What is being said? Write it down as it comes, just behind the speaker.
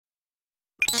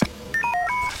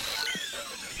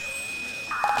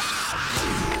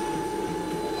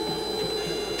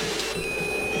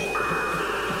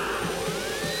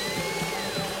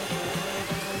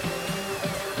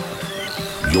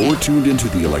You're tuned into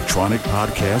the Electronyk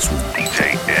Podcast with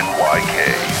DJ NYK.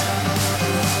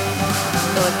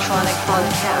 Electronyk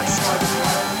Podcast.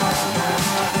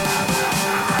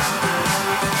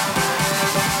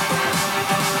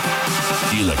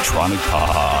 Electronyk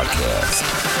Podcast.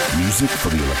 Music for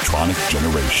the electronic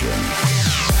generation.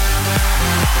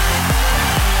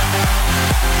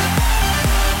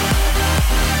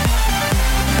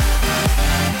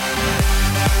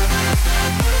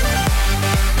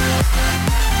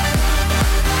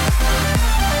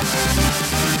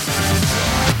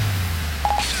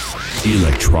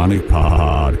 Electronyk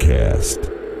Podcast.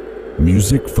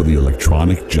 Music for the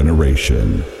electronic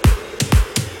generation.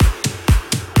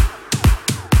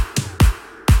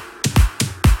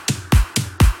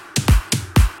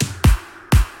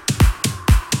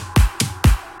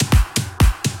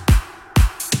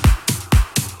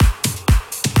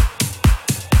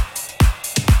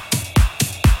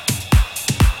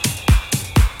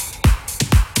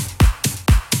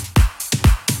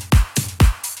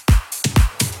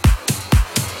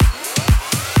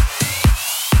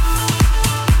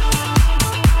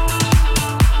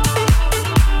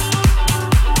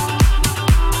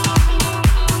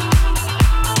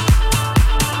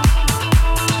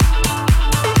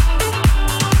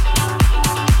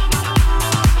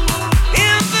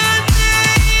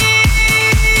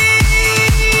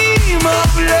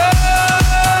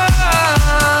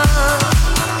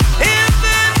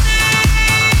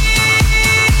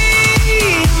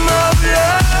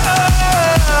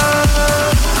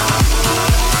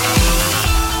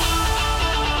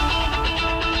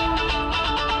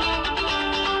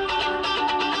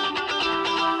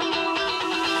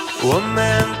 One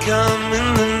man come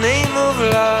in the name of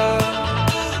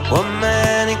love. One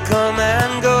man he come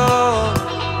and go.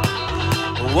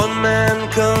 One man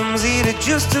comes here to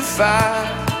justify.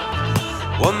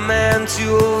 One man to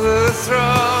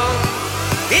overthrow.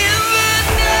 In the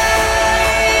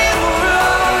name of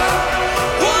love.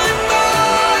 One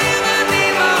more in the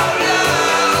name of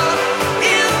love.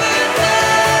 In the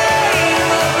name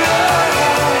of love.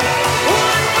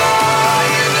 One more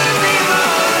in the name of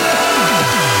love.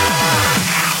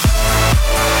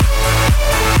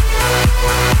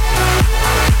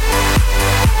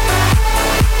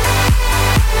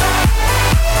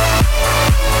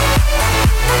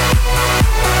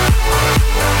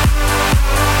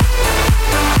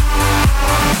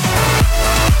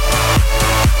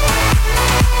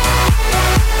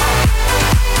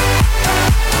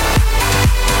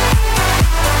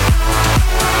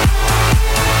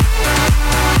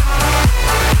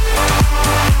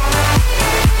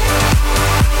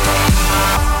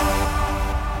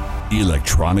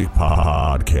 Electronyk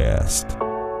Podcast.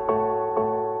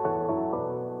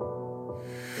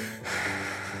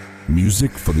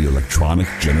 Music for the electronic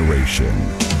generation.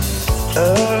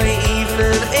 Early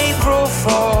evening, April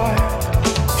 4.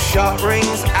 Shot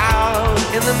rings out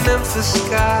in the Memphis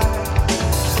sky.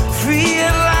 Free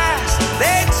at last,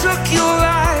 they took your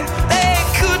life. They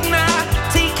could not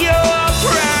take your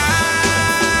pride.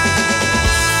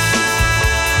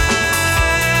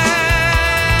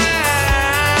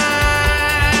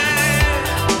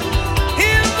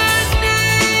 In the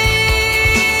name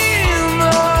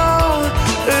of love.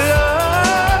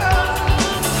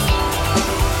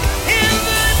 In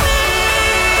the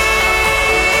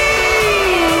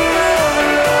name of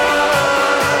love.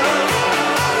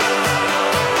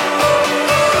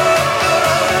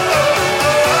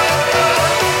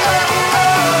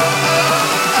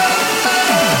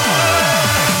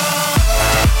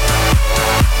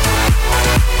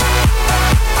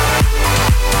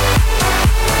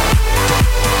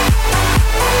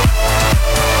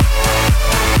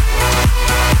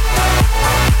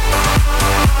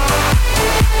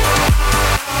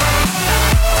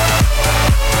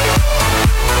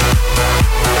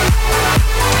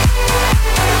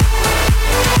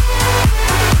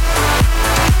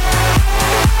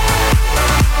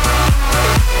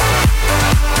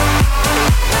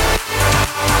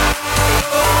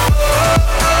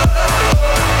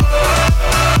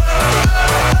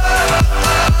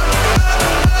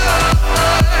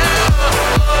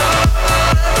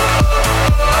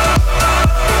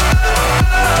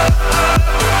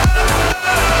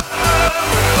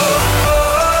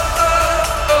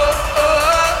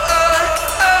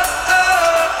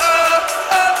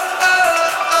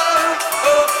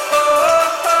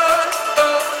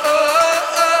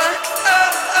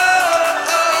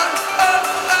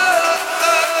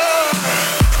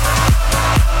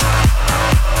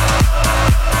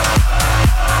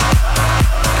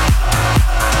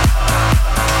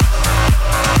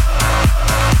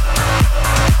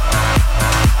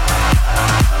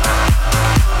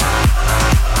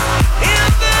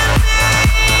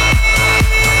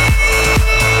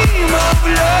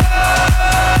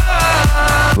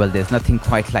 Well, there's nothing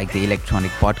quite like the Electronyk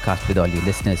podcast with all you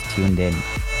listeners tuned in.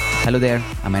 Hello there,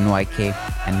 I'm NYK,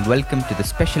 and welcome to the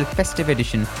special festive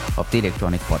edition of the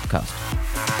Electronyk podcast.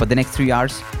 For the next 3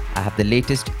 hours, I have the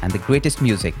latest and the greatest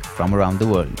music from around the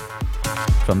world.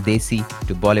 From Desi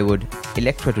to Bollywood,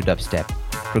 electro to dubstep,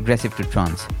 progressive to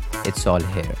trance, it's all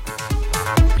here.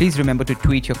 Please remember to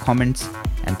tweet your comments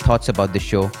and thoughts about the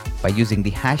show by using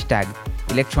the hashtag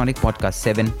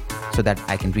ElectronyKPodcast7 so that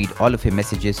I can read all of your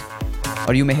messages.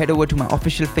 Or you may head over to my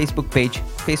official Facebook page,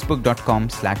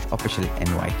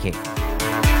 facebook.com/officialnyk.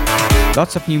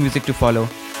 Lots of new music to follow,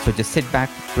 so just sit back,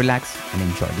 relax, and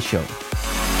enjoy the show.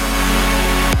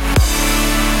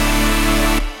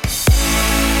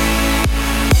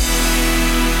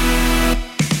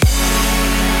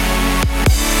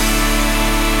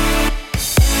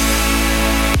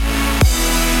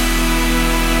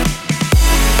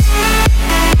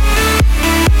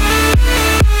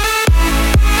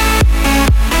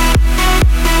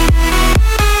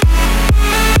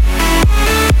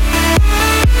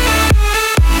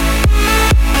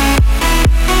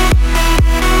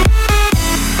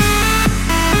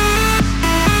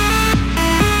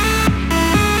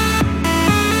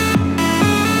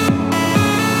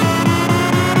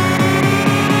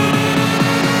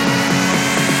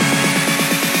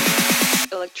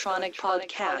 Electronyk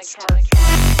podcast.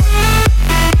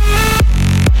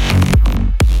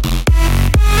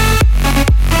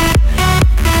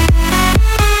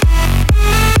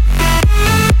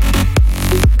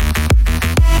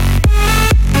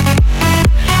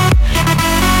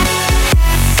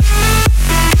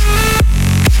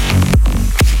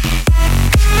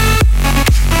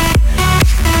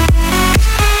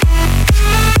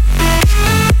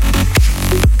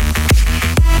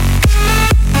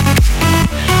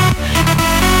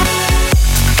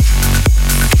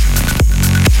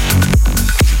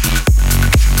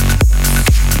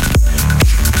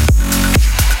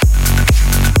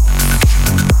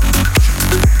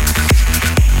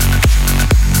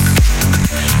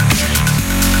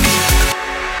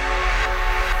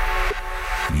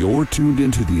 You're tuned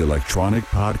into the Electronyk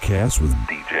podcast with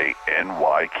DJ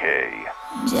NYK.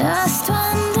 Just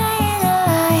one day in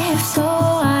life so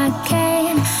I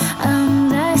can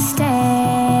understand.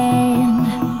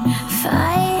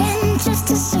 Fighting just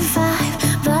to survive,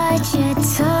 but you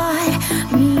taught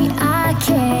me I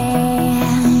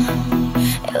can.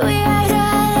 We are the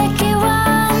lucky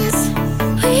ones.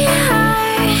 We are.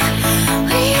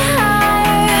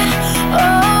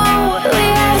 Oh, we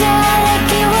are the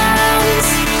lucky ones.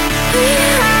 We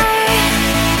are.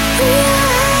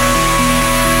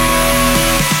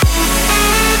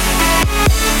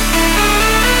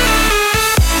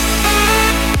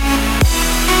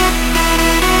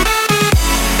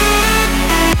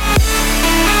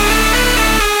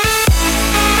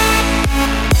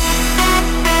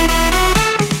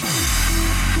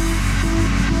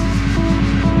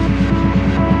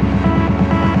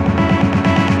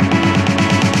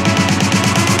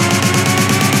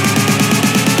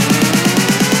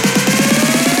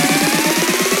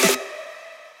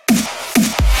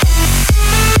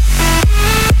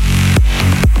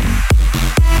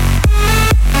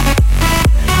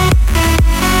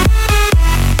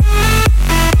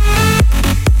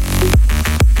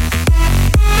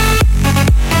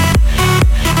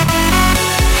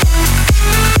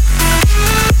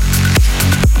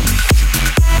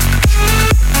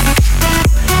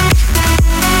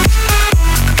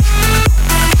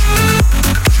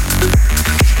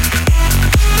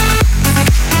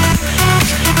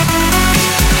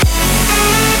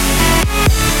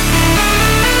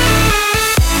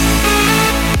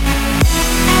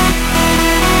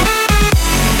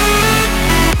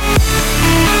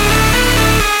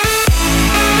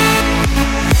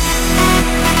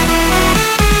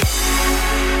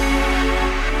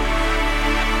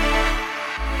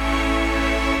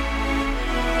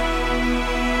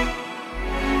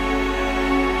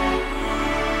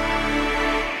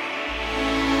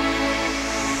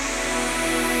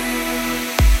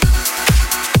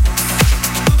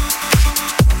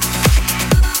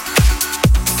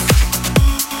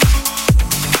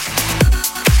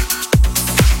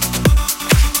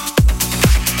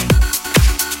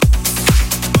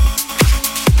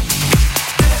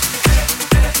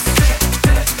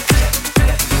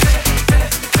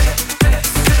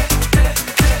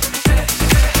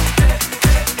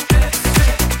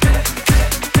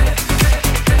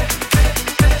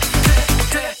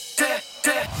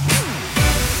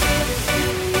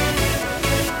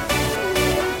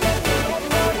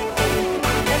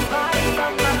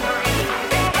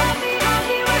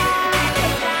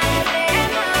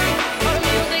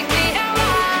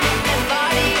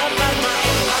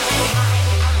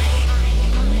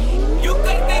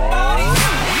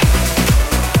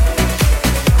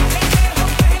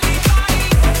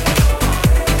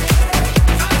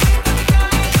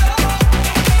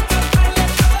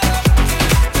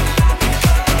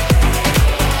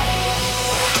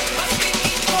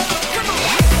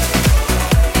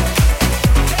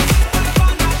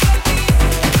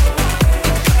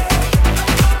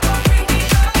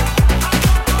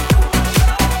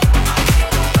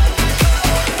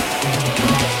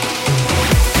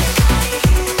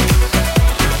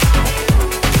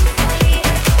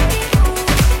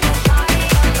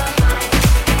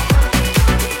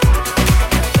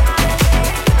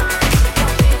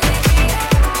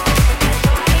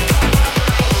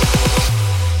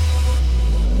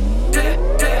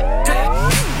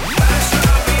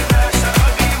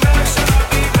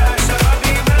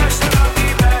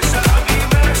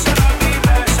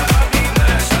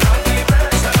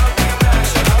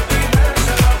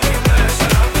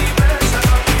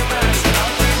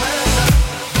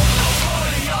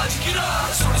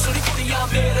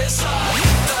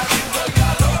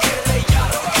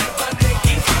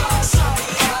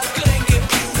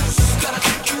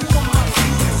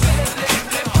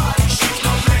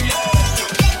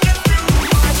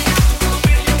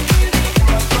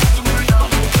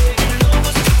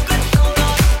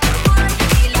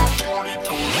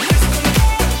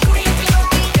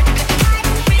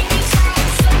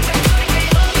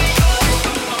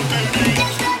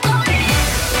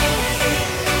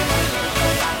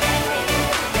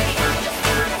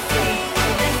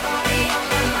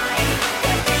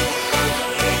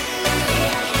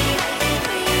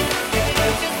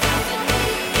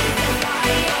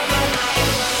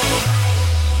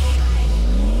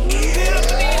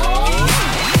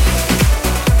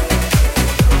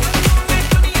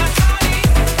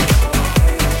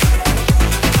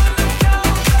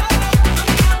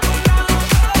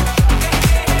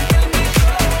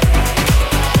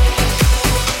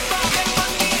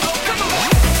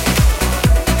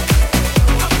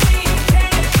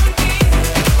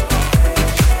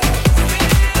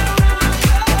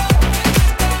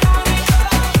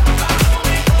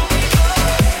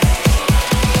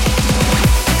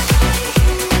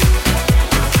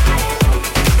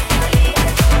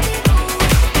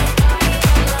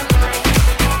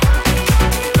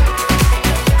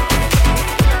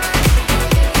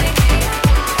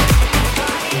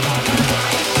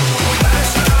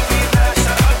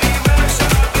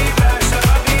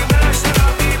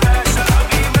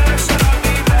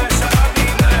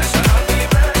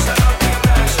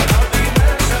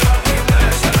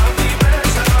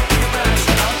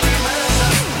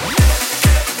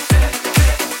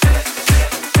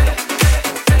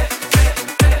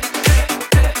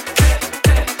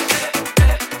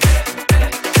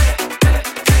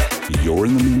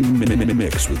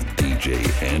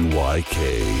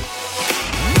 DJNYK.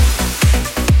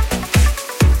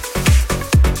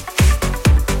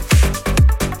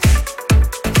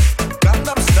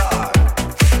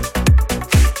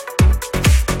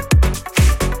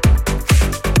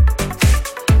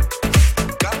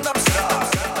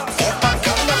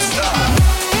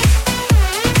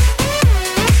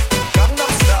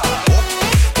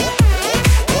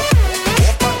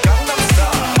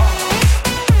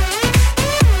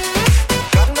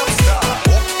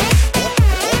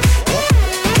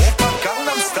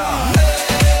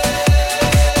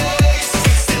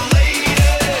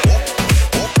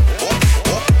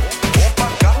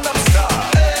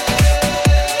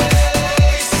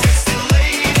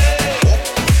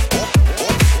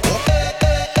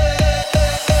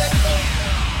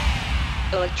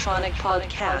 Electronic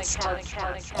podcast.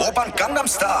 오빤 강남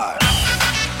스타일.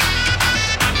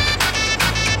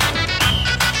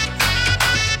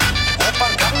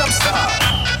 오빤 강남 스타일.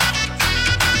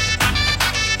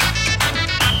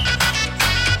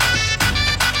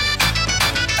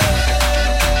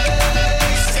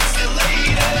 Hey, sexy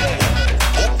lady.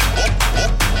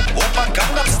 오빤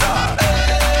강남 스타일.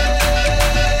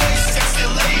 Hey, sexy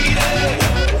lady.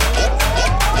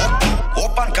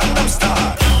 오빤 강남 스타일.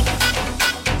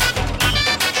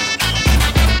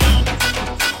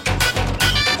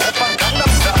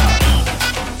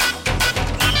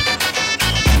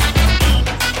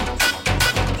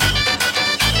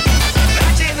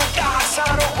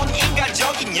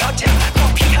 여자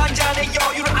커피 한 잔에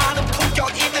여유를 아는 품격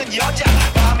있는 여자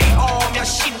밤이 오면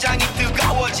심장이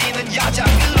뜨거워지는 여자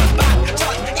그런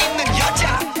반전 있는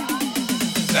여자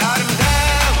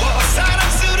아름다워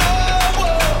사랑스러워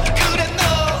그래 너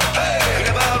hey,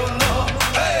 그래 바로 너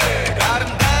hey.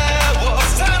 아름다워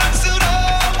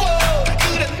사랑스러워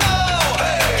그래 너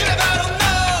hey. 그래 바로 너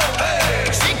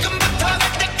hey. 지금부터 갈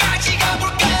때까지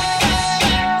가볼까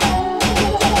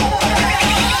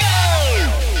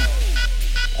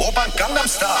오빤 강남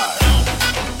스타일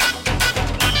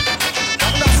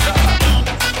강남 스타일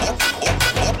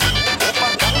오빤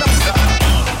강남 스타일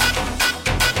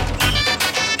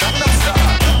강남 스타일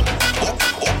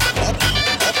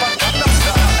오빤 강남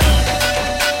스타일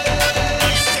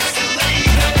섹시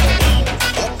레이디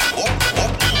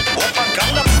오빤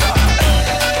강남 스타일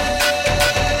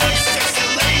섹시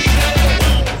레이디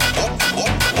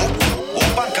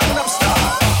오빤 강남 스타일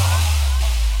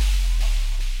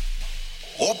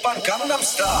오빤 강남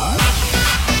스타일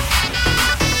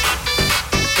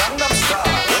강남 스타일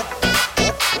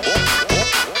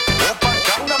오빤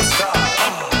강남 스타일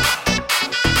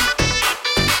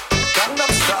강남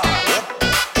스타일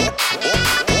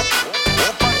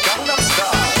오빤 강남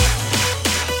스타일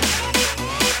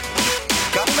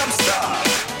강남 스타일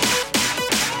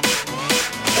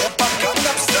오빤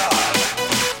강남 스타일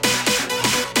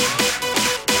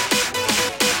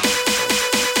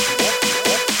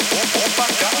오빤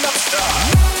강남 스타일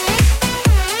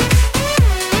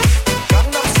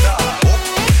강남 스타일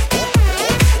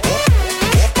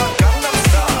오빤 강남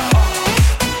스타일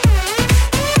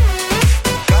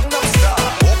강남 스타일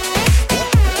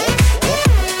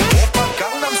오빤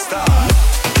강남 스타일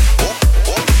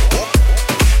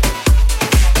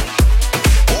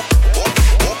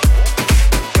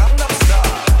강남 스타일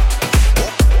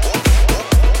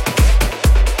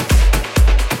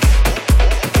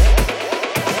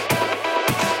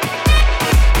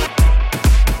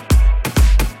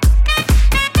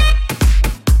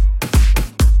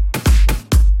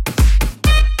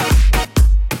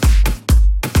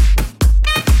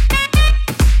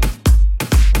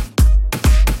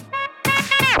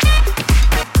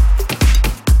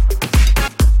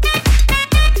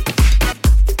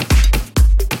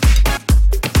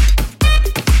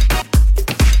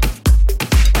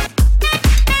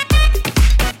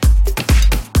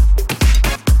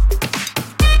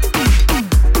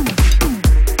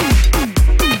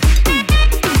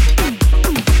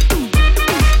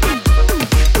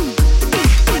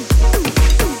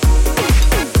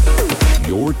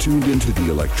You're tuned into the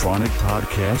Electronic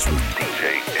Podcast with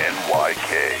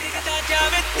DJNYK.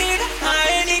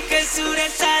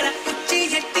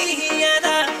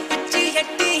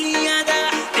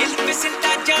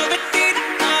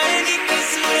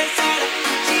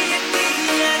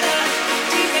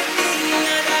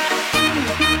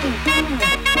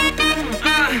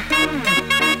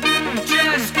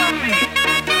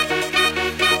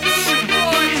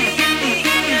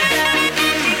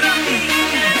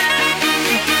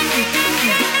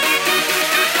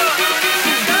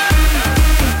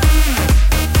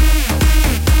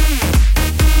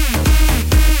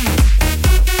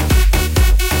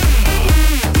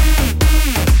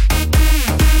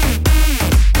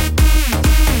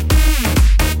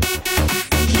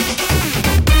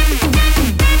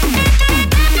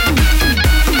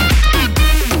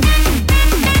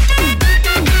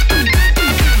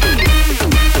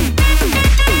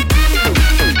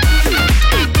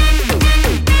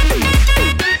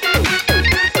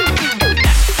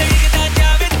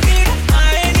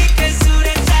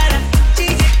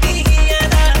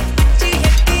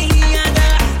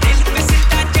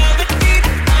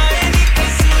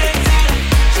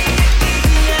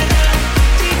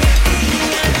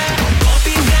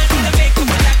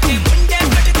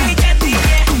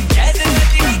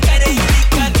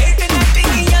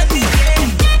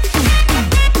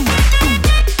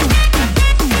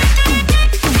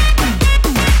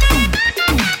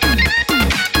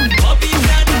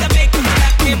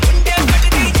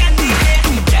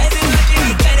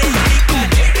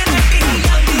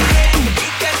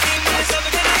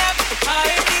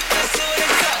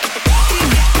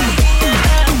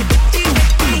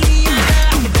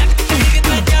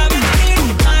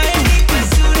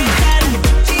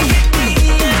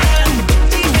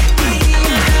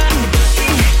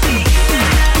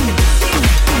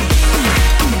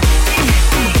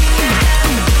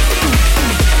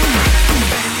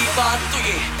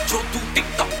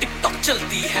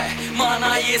 चलती है माना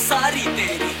ये सारी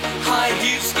तेरी high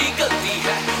heels की गलती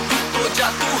है तो जा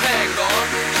तू है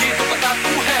कौन ये तो बता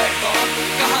तू है कौन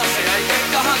कहाँ से आई है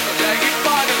कहाँ को जाएगी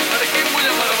पागल लड़की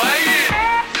मुझे मरवाएगी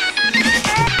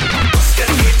बस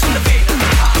करके चल बेटा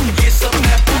ये सब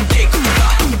मैं तो देख चुका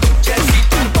जैसी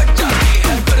तू बच जाती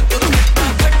है फिर दुर्घटना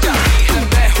घट जाती है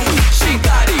मैं हूँ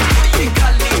शिकारी ये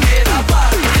खाली मेरा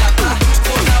बार नहीं जाता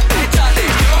तुझको ना पहचाने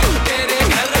क्यों तेरे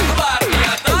घर अखबार नहीं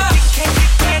आता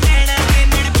नैना के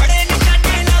नड़ बड़े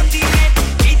निशाने लाती है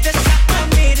ये दसा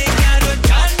मेरे यारों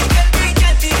जान निकलती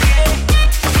जाती है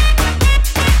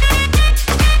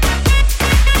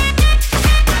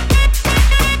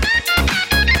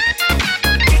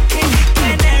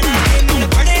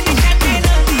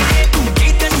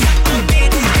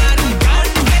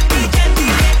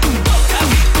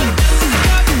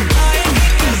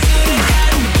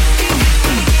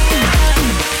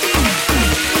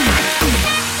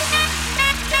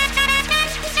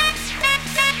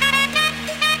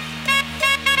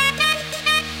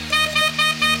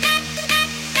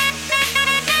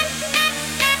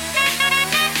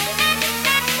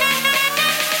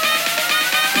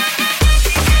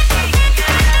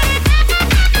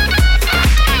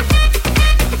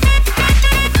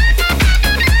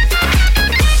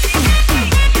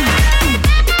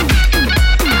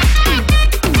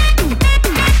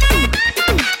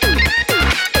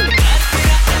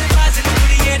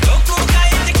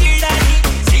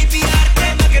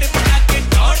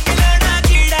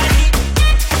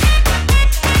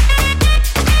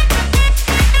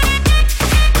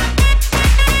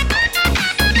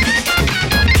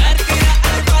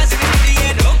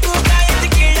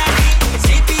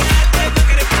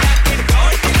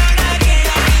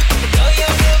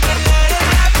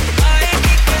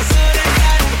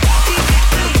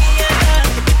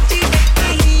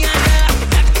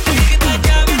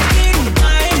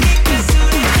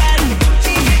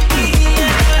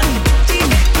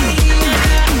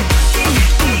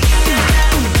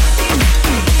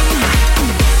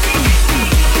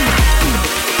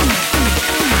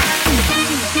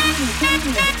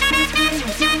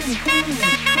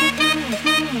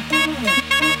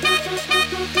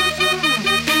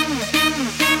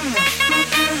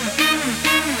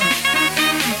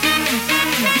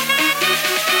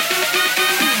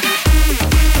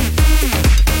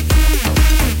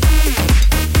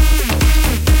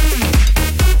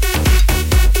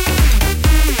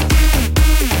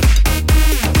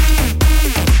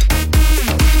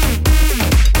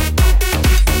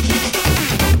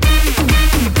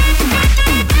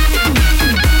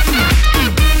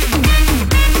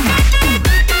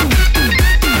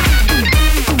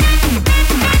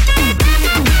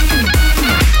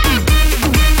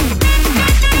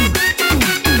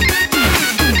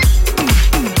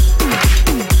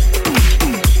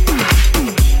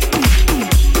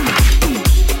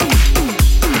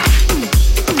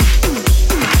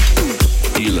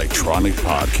Electronic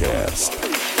Podcast.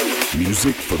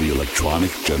 Music for the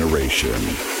electronic generation.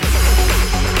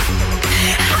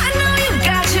 I know you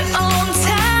got your own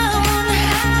town.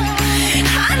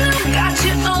 I know you got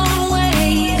your own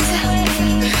ways.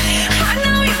 I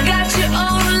know you got your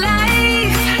own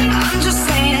life. I'm just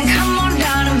saying, come on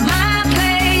down to my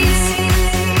place.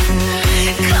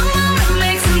 Come on and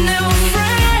make some new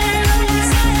friends.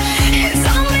 It's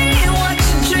only what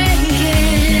you're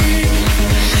drinking.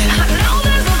 I know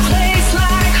there's a place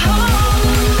like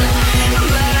home,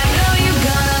 but I know you're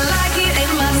gonna like it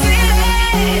in my city.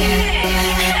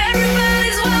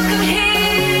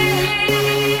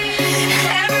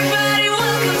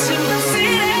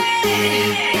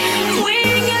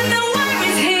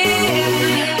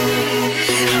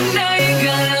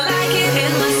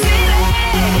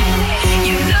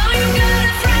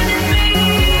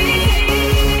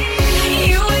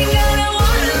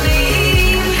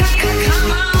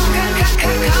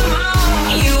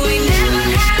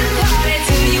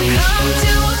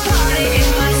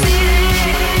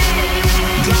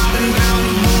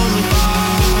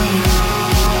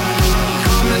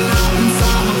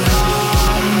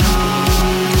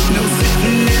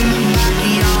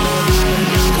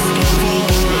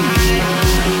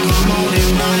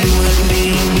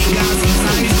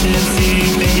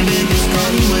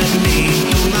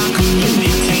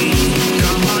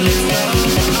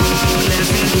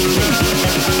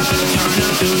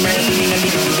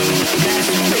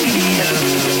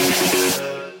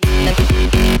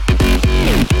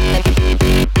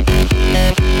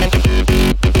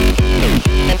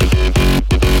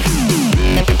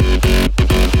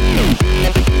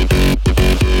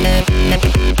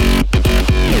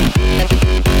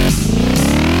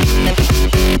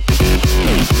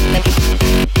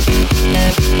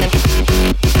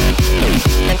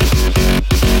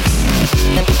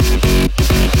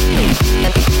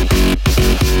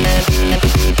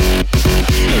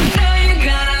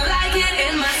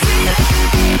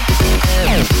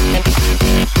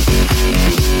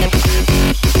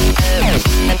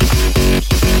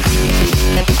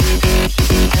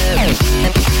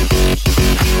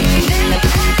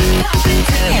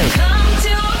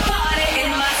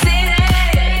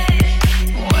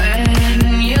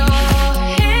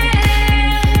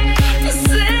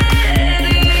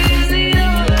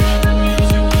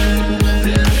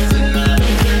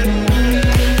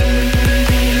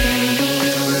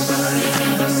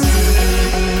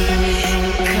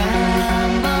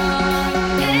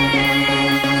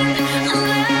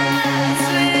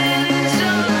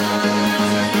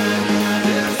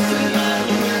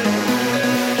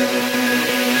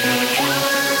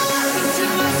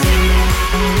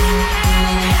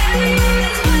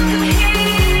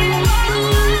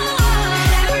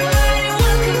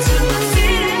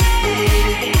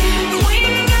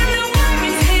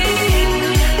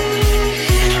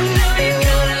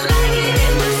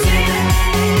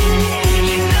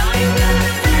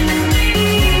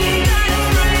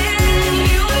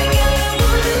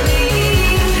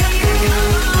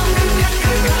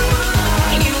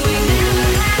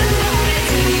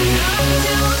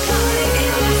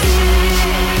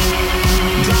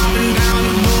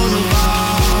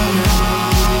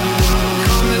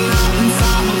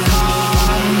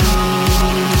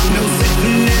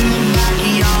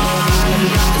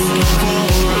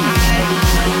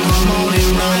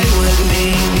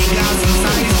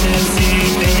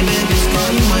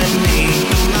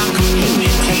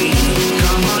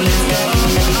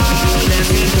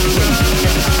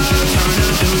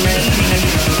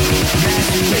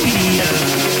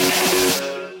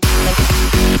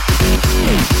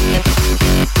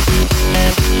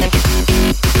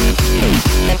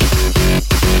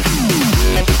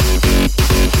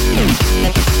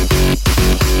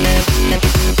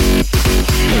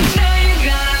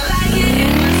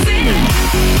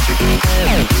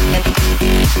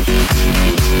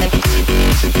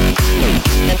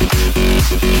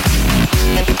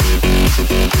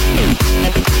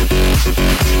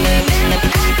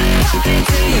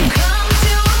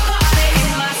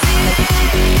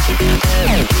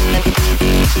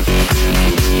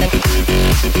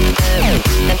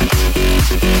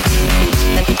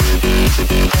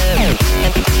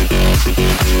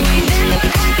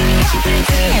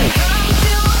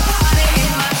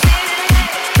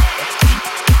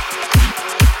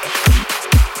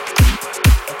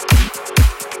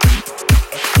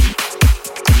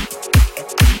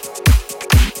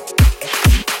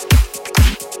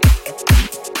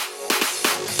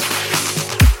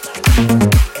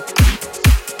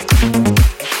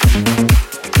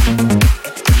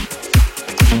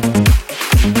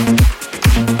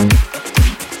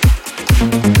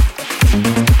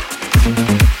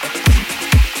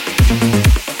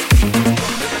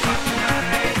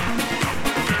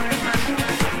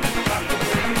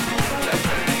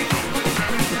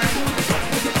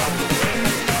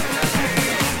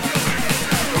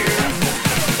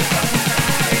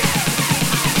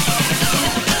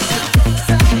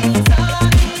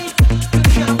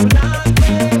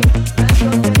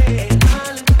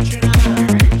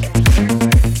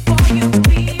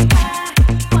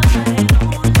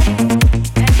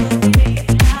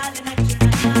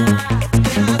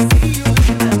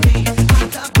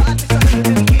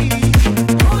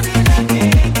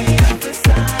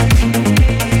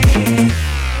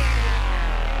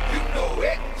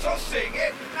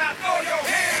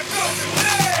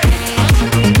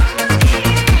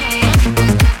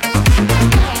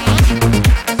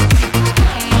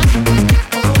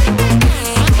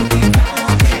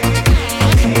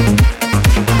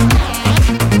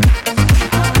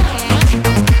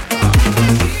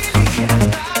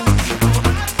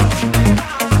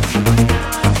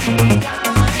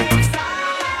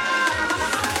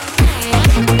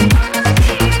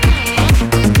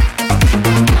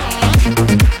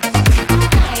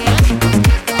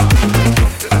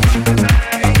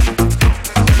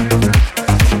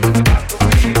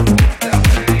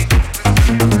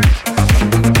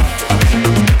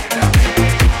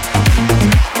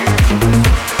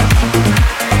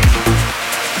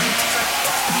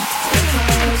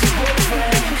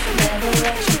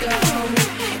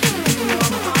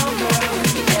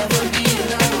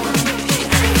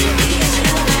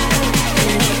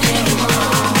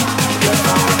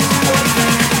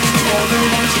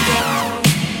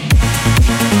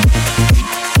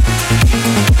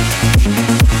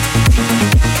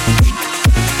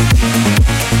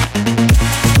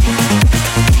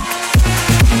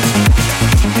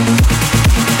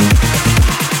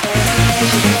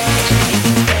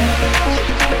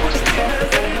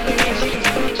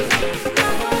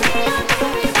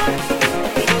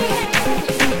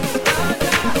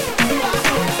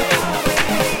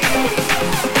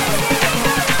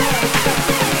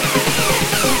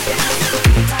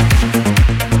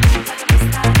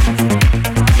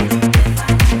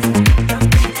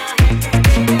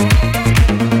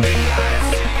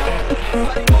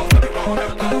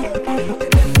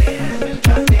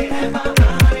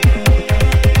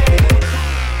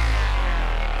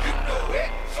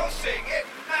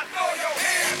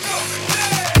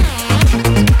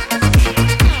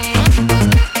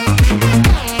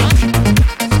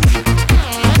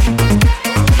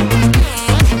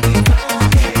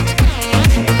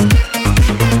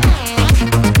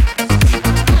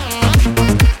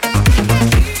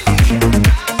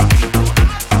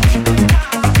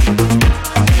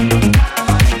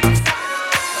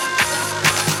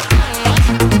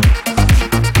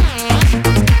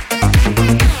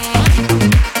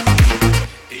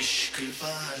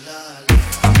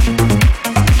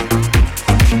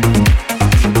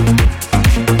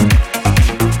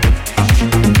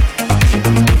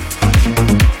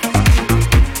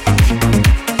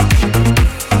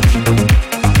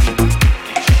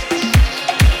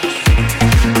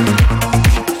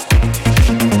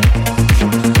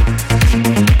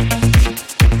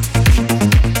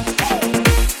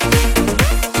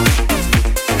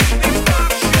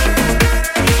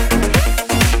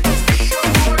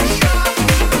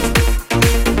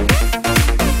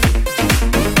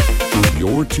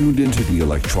 You're tuned into the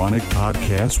Electronic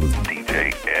Podcast with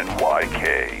DJ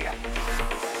NYK.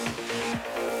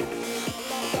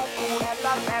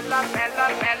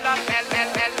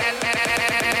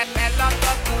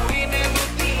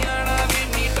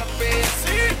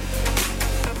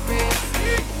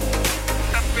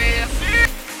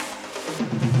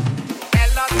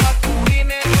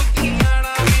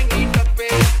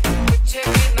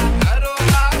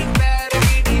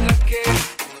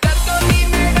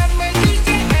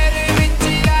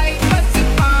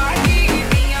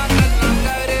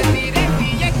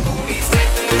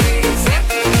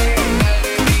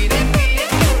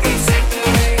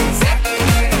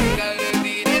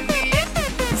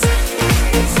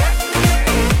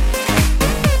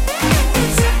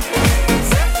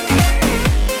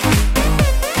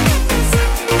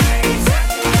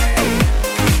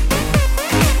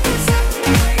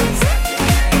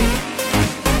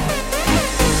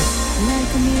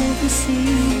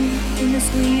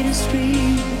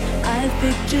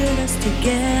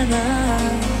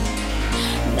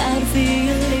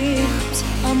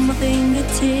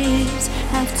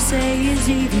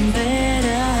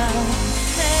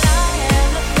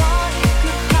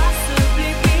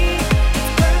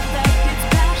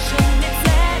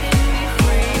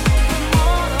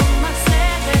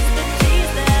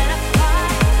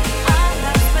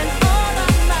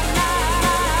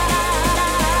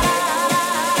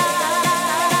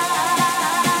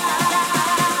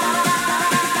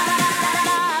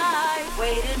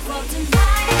 Waiting for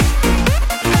tonight.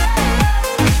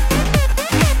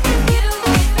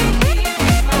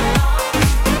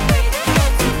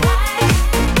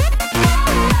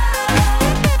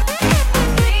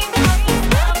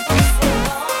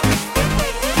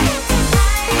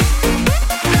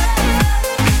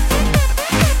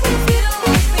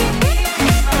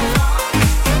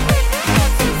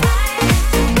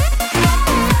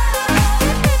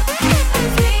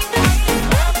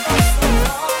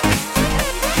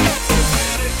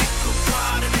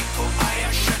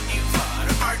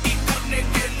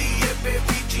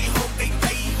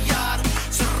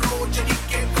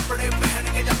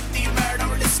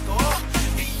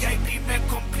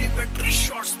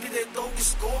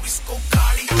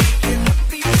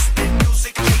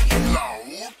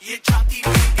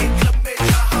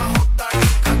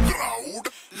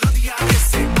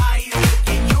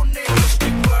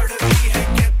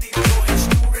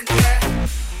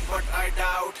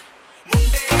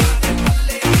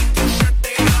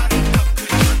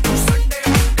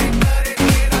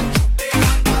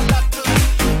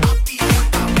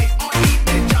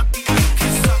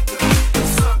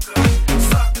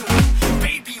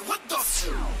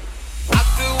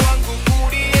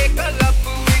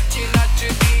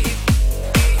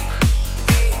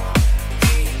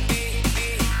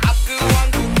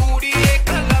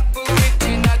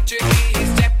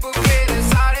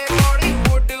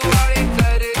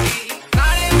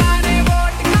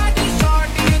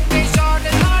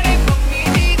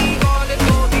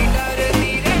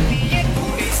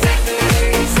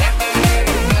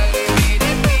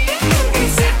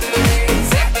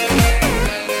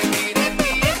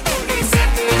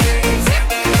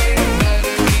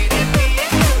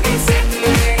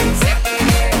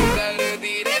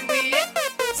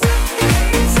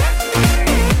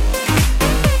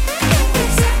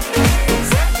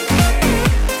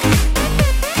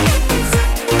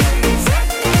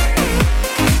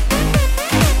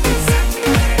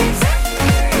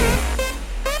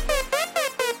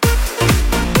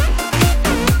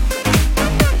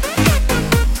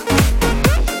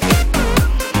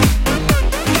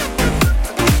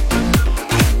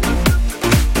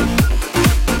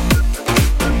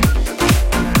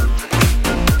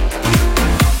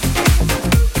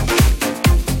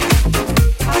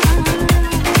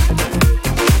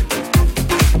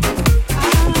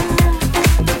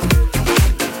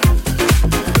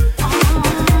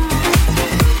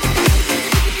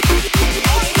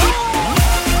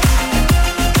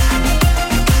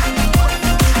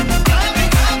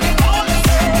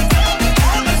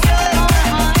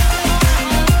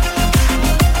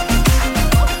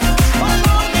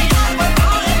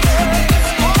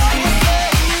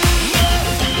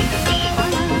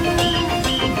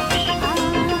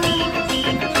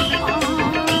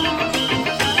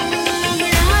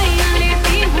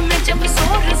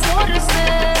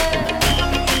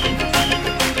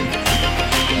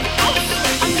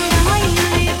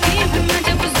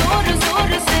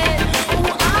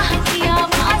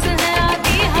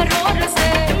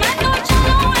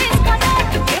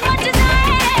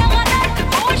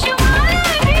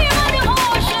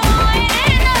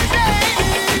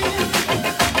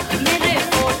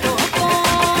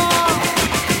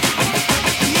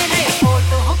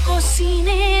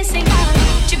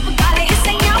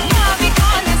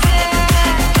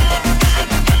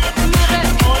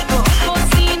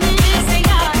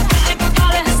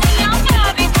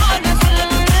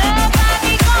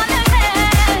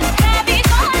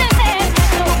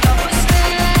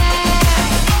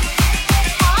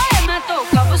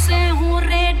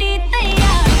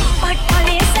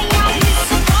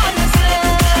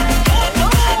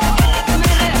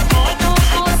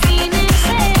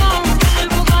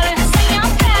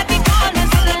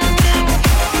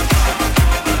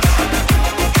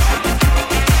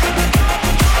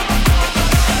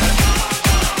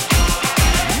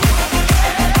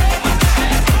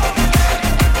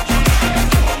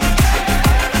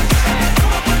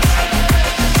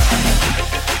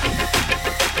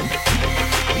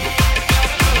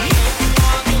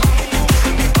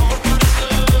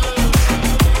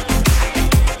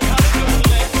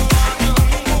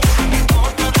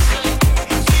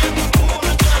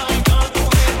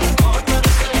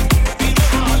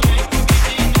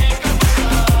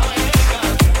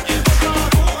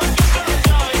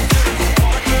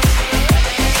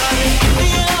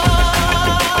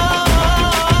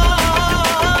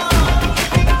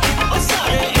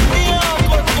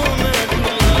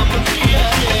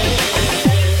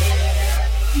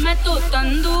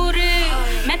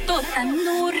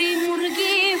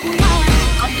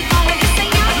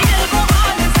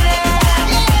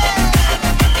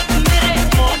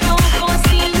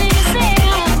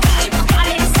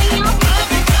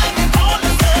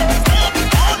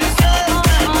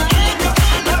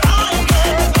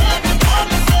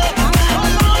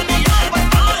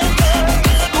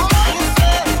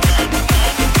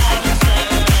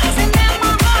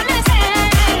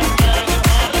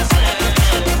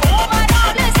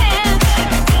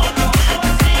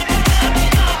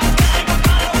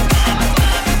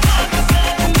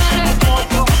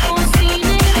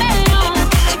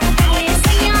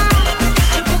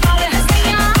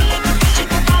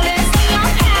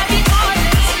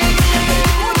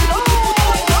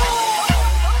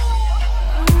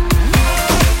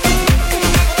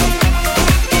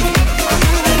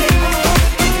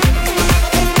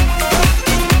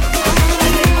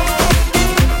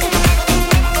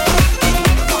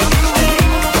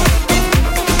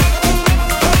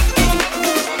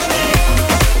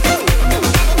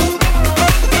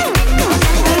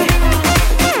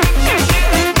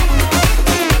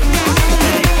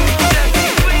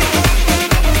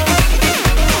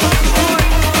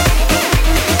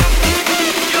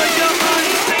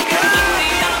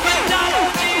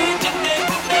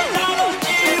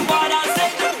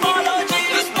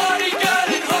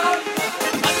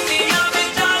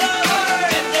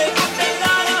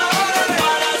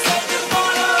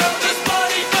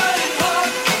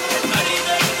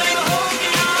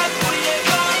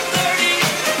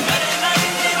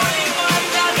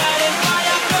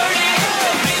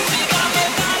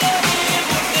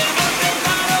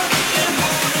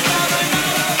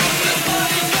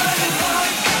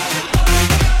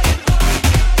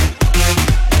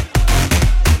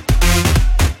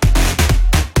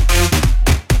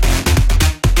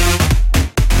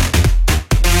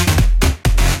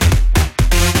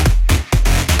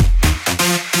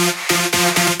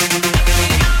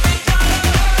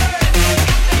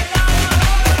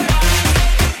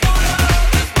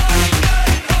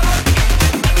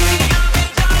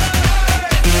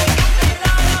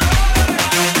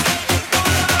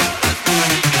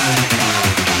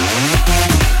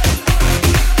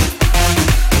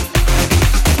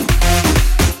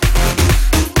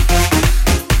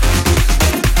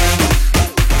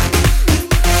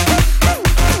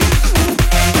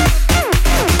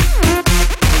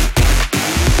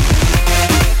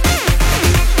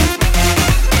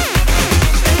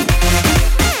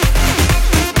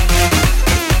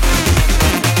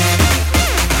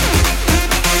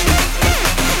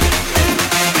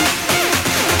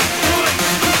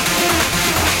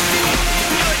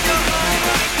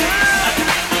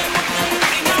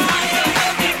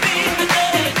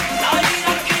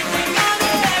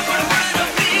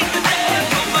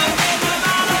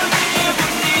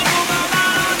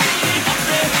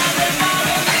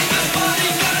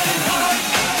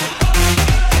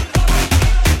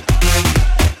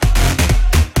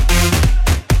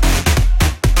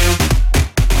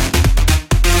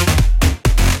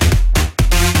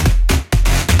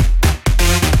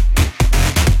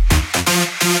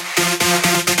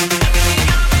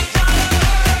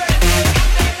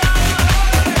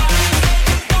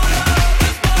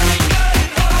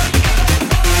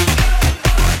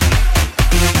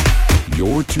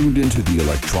 the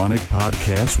Electronic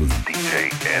Podcast with DJ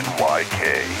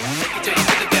NYK.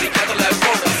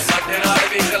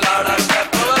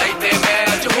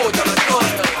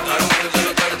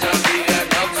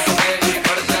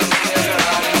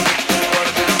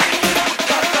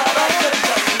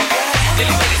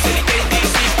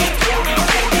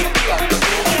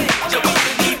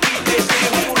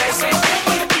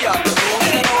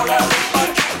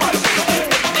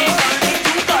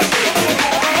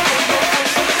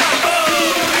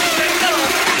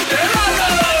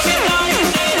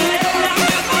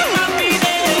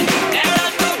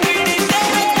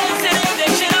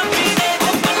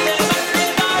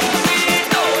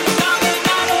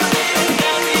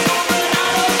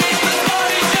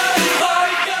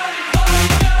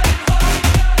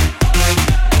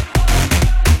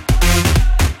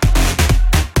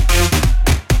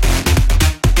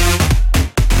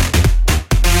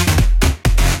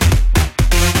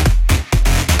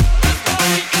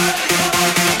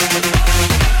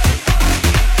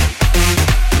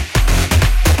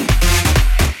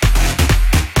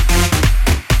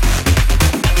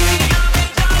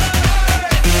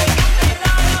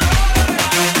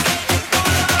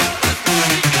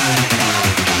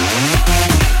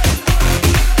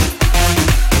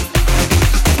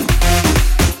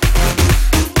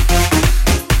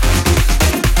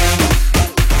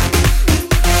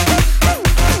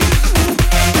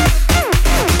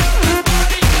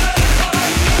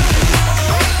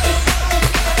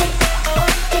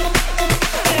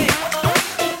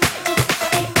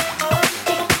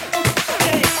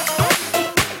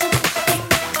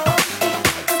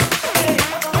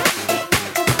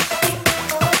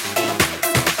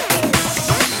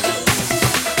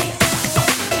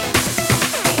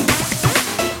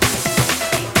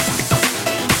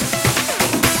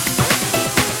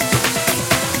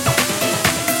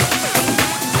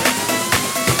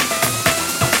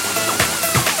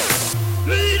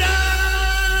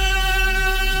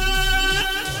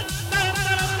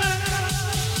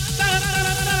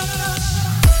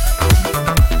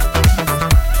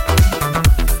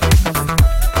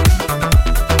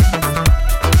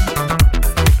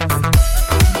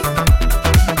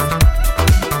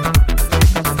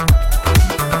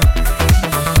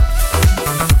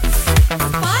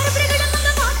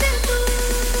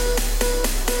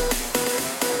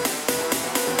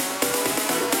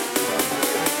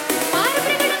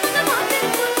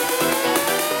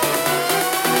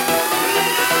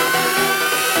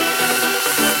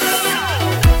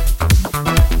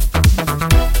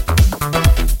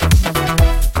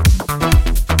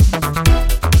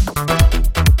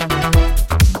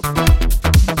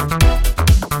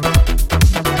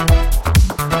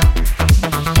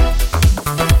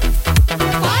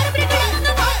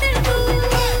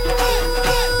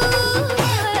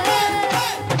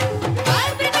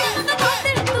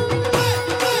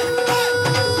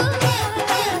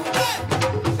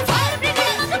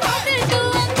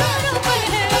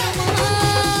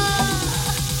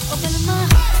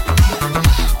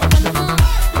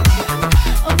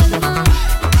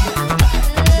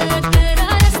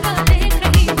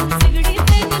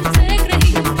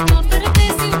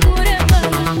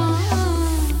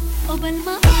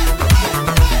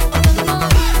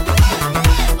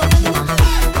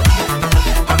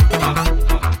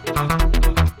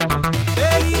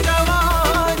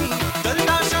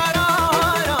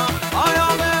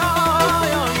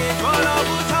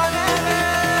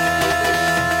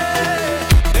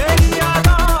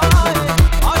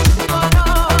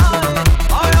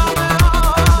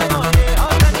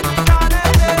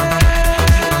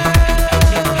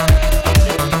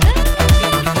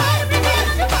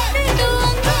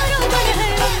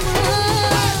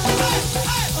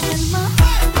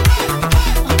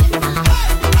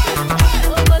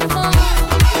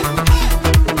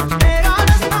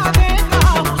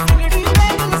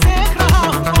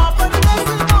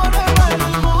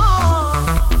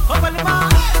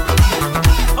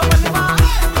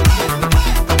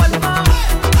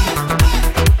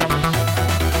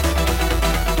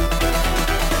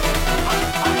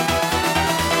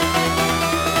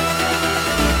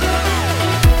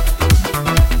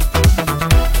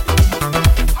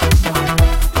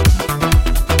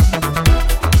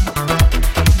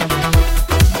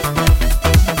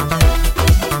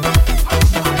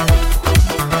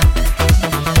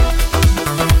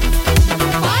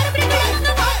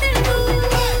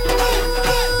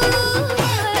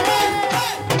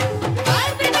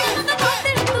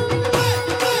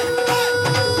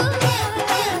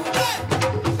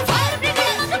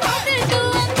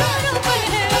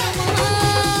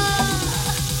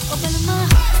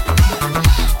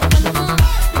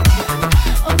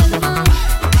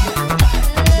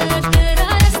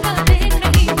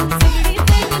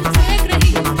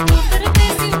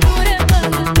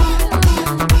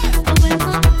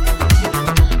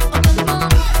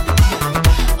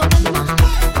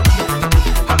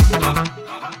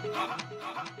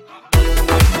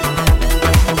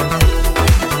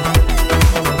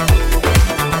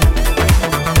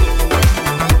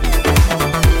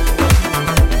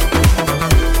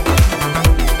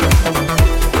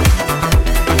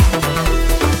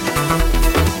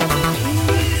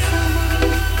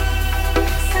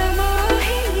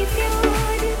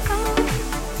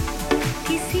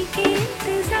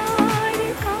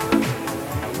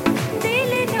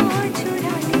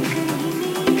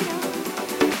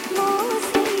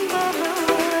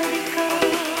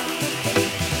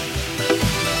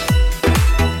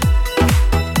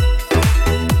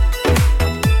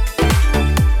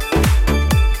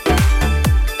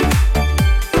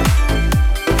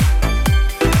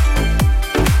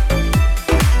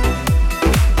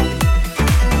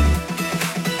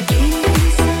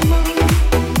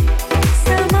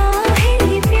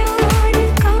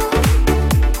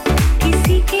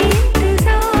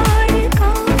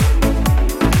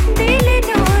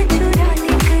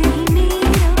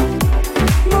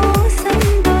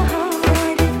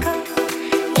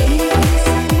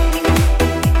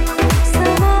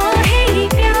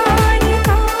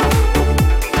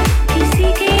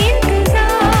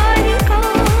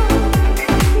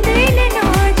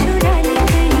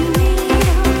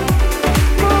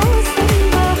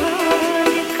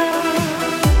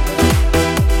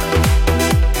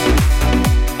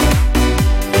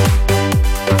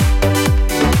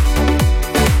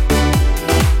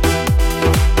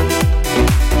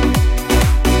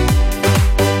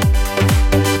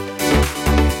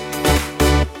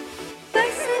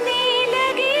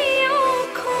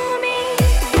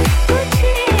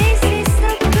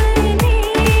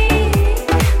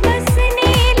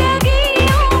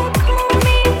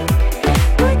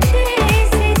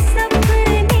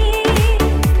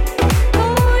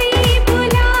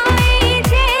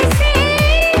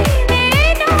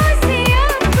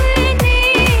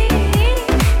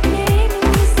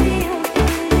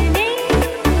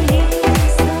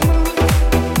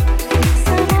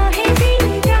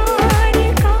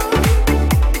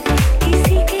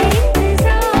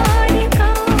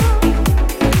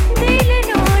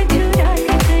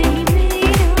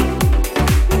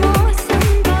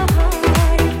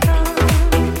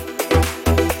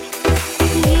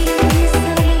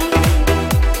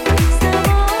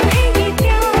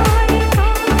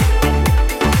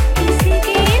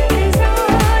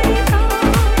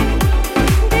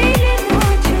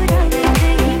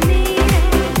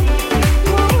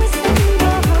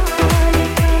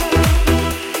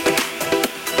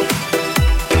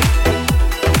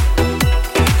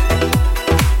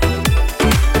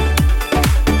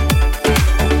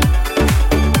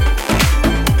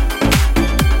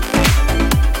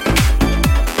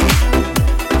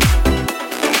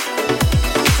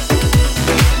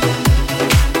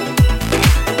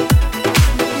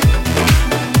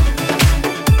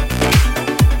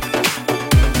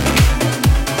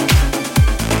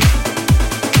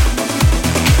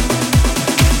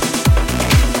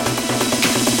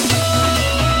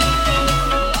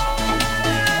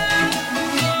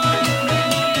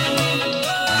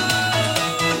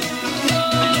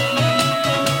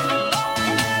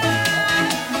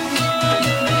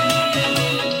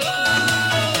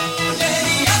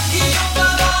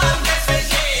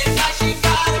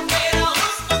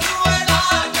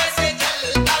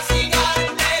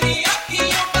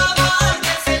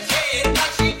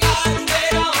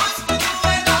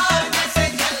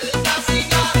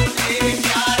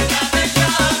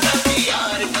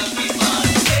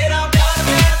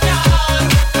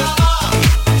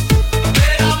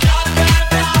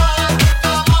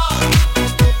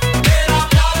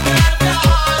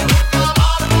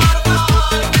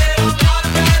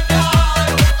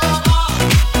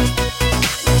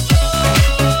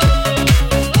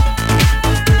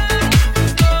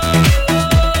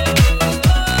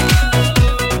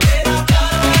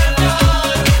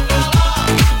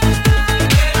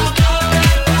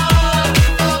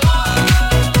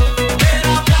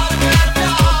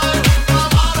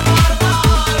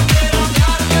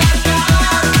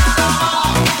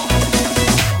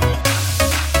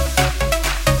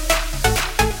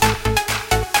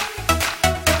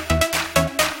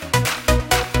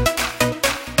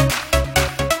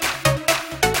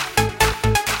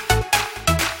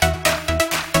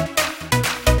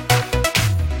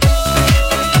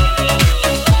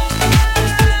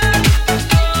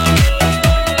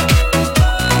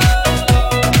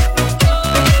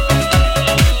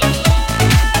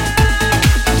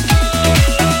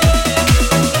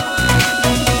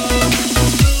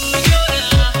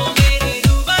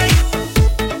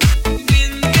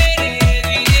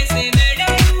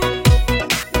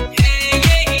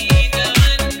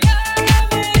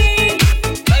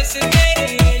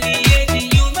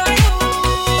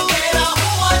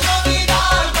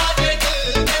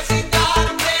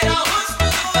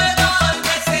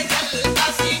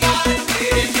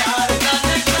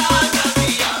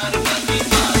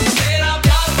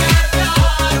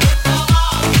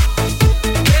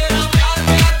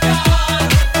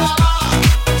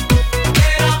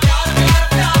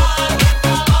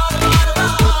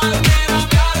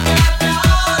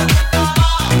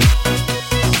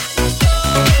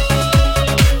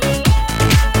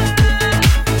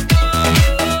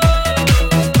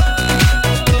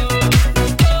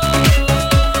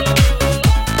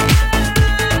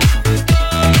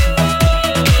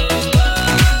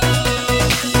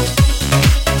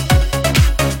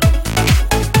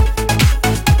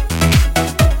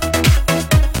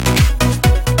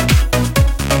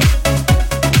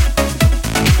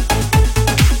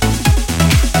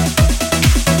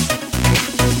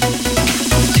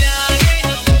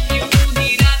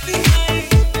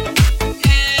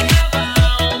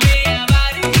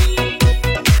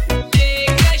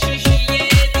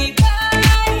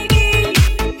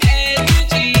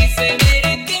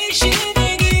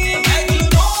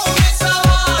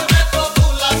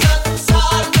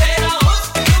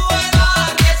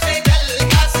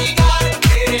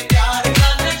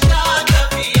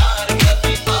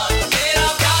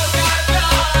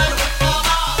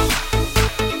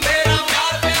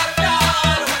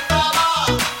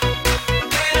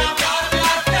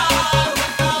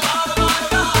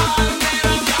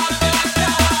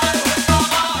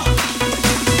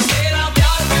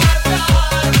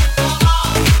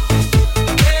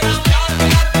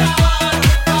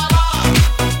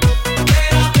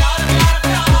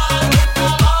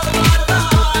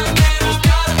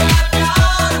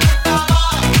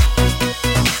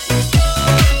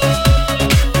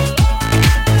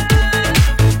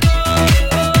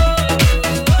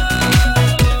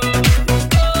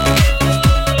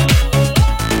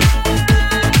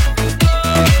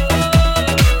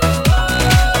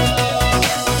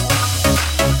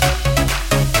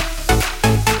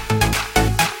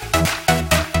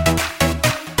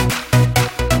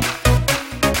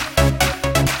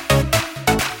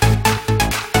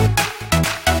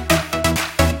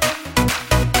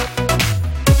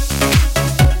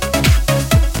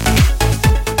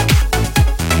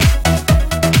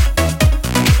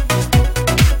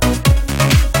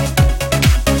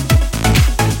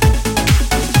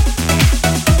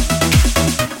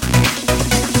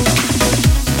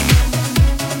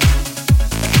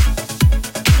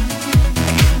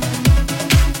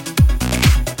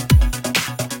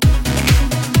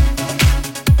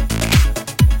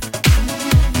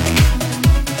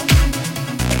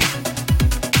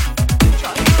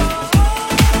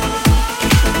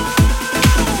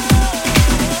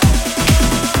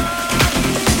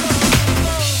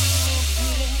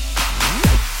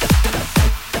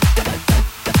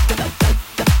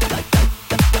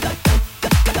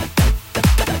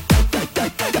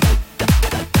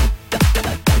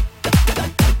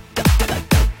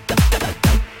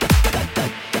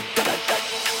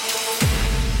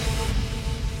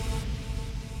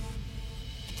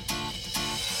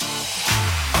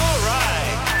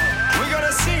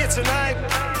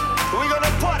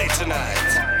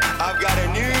 tonight. I've got a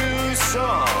new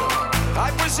song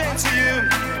I present to you.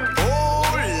 Oh,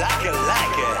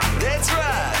 like it. That's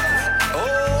right.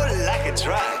 Oh, like a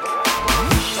track.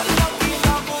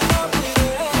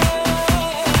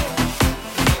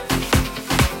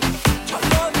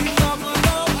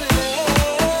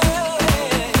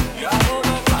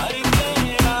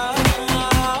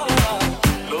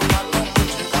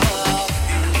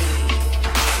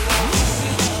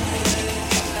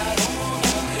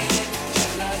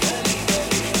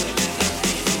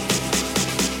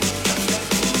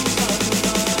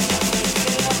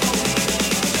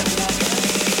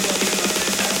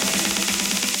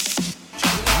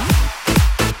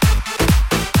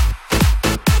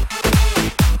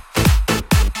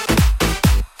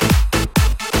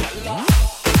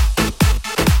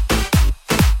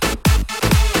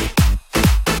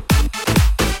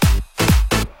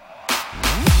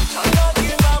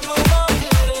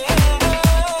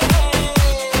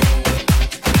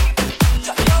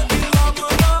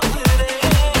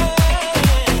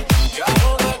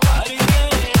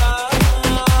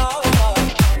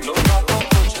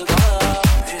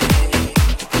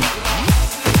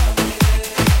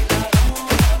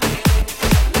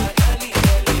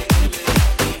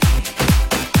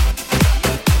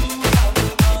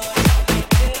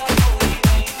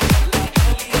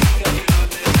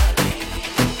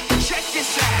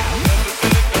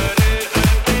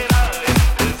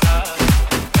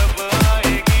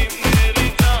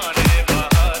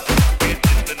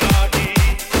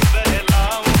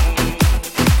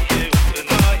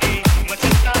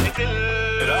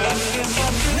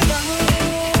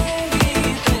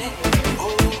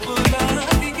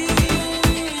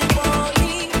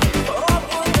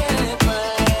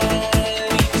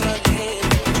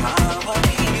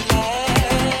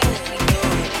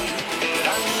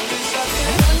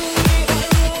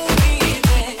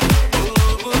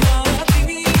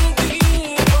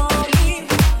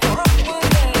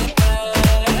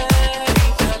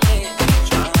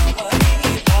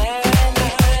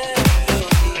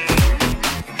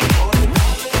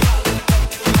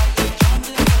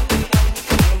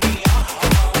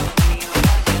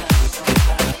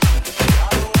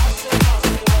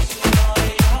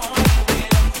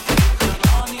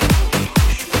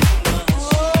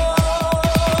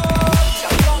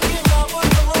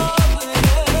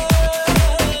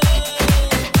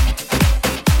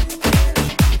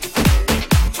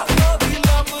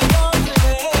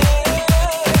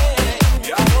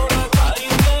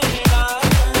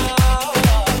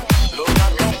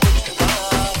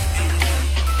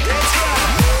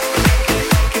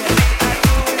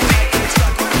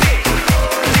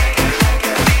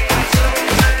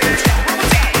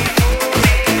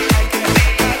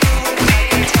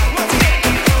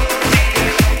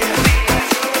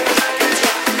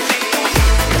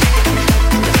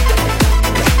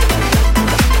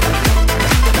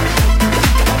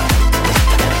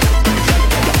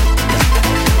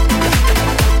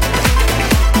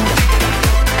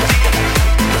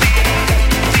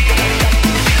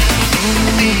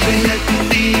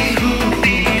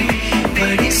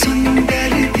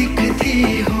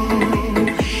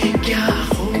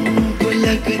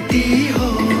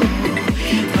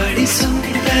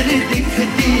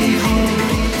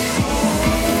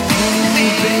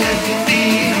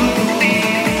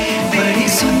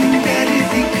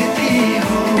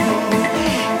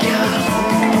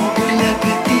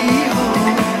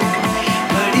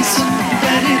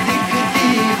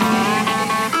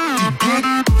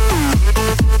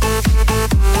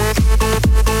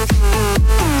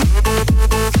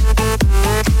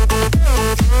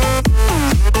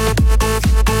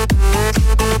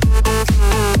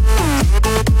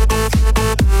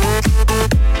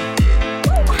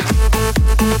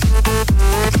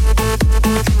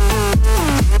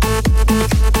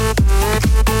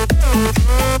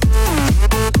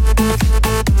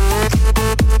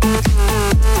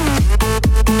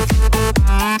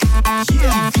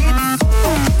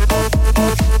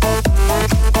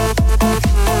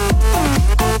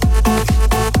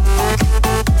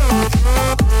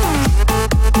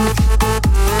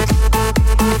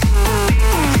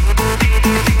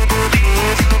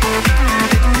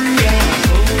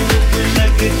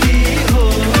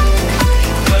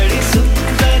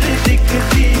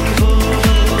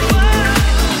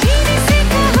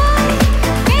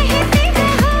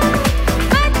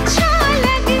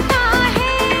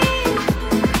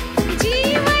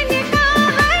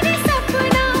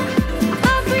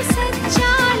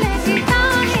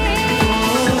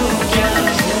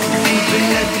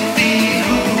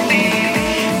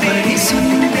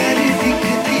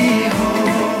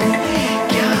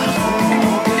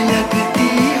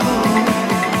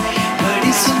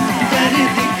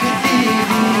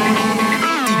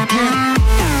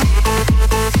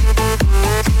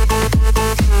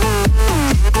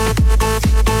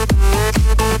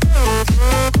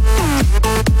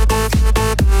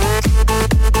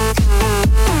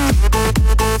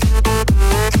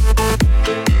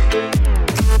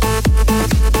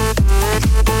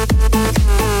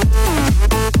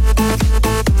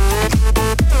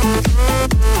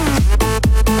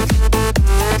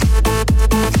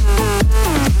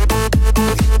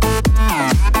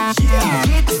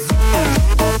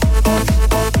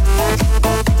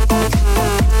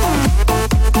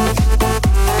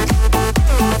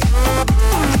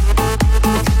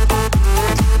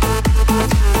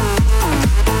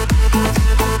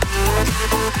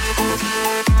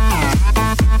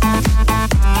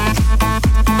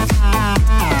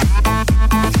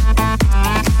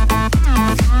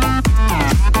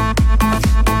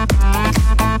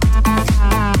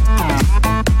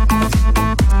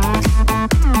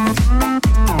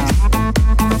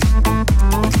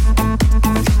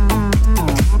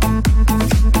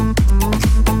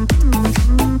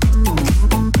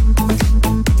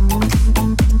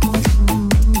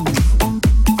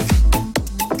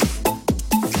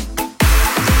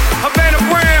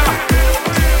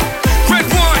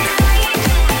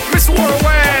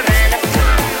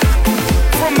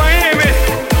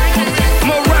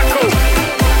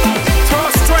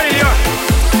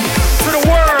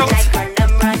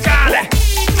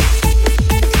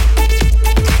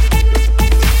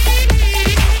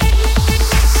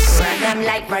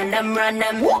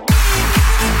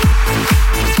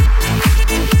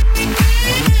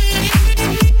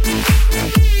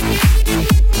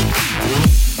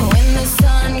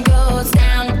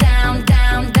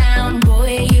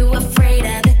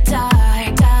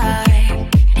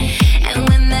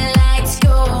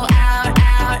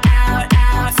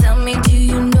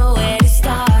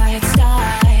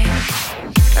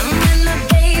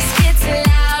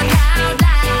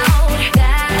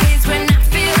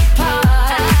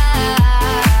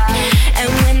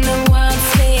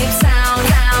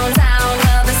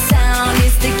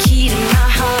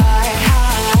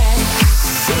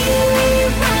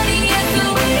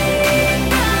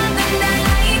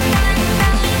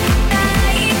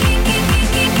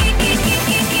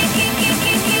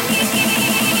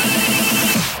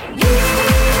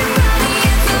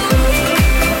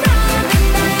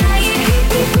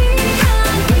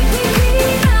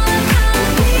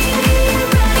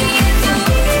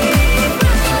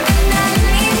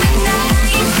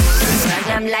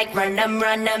 like run them.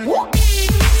 Run them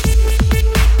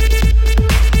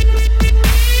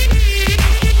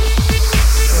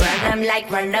like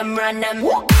run them. Run them like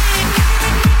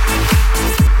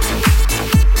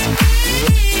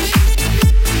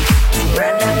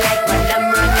run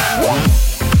them.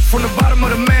 From the bottom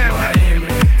of the map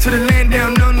to the land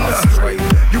down under,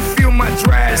 you feel my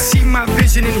drive, see my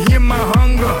vision and hear my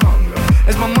hunger.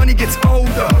 As my money gets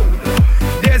older,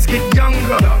 theirs get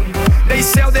younger. They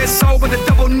sell their soul but the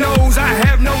double knows I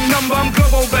have no number. I'm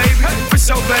global, baby, for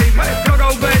sure, baby.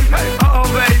 Go, baby, uh-oh,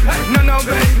 baby, no,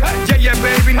 baby. Yeah,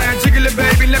 baby, now jiggle it,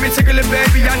 baby, let me tickle it,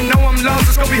 baby. I know I'm lost,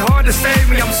 it's gonna be hard to save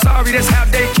me. I'm sorry, that's how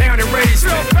they count and raise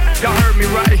me. Y'all heard me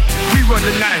right, we run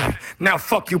the night. Now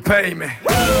fuck you, pay me.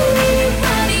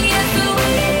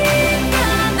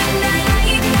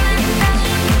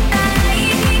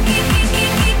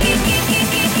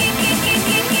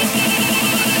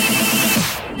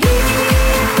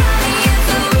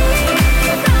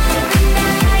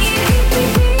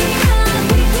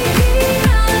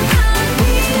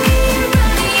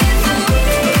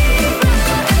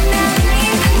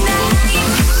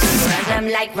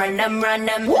 Like run them. Run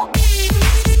them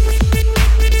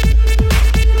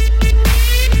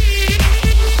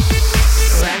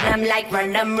like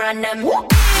run them. Run them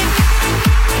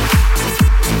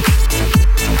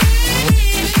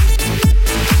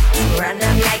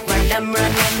like run them. Run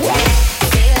them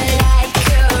feel like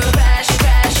a rush,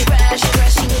 rush, rush,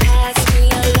 rushing past me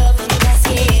all over my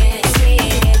skin.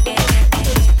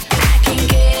 I can't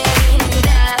get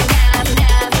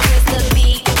enough, 'cause the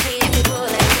beat keeps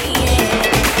pulling me in.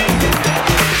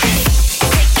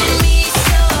 Taking me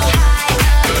so high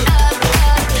up,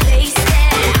 place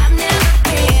that I've never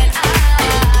been.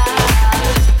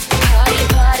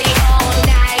 Party all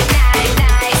night, night,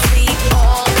 night. Sleep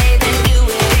all day, then do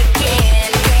it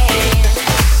again.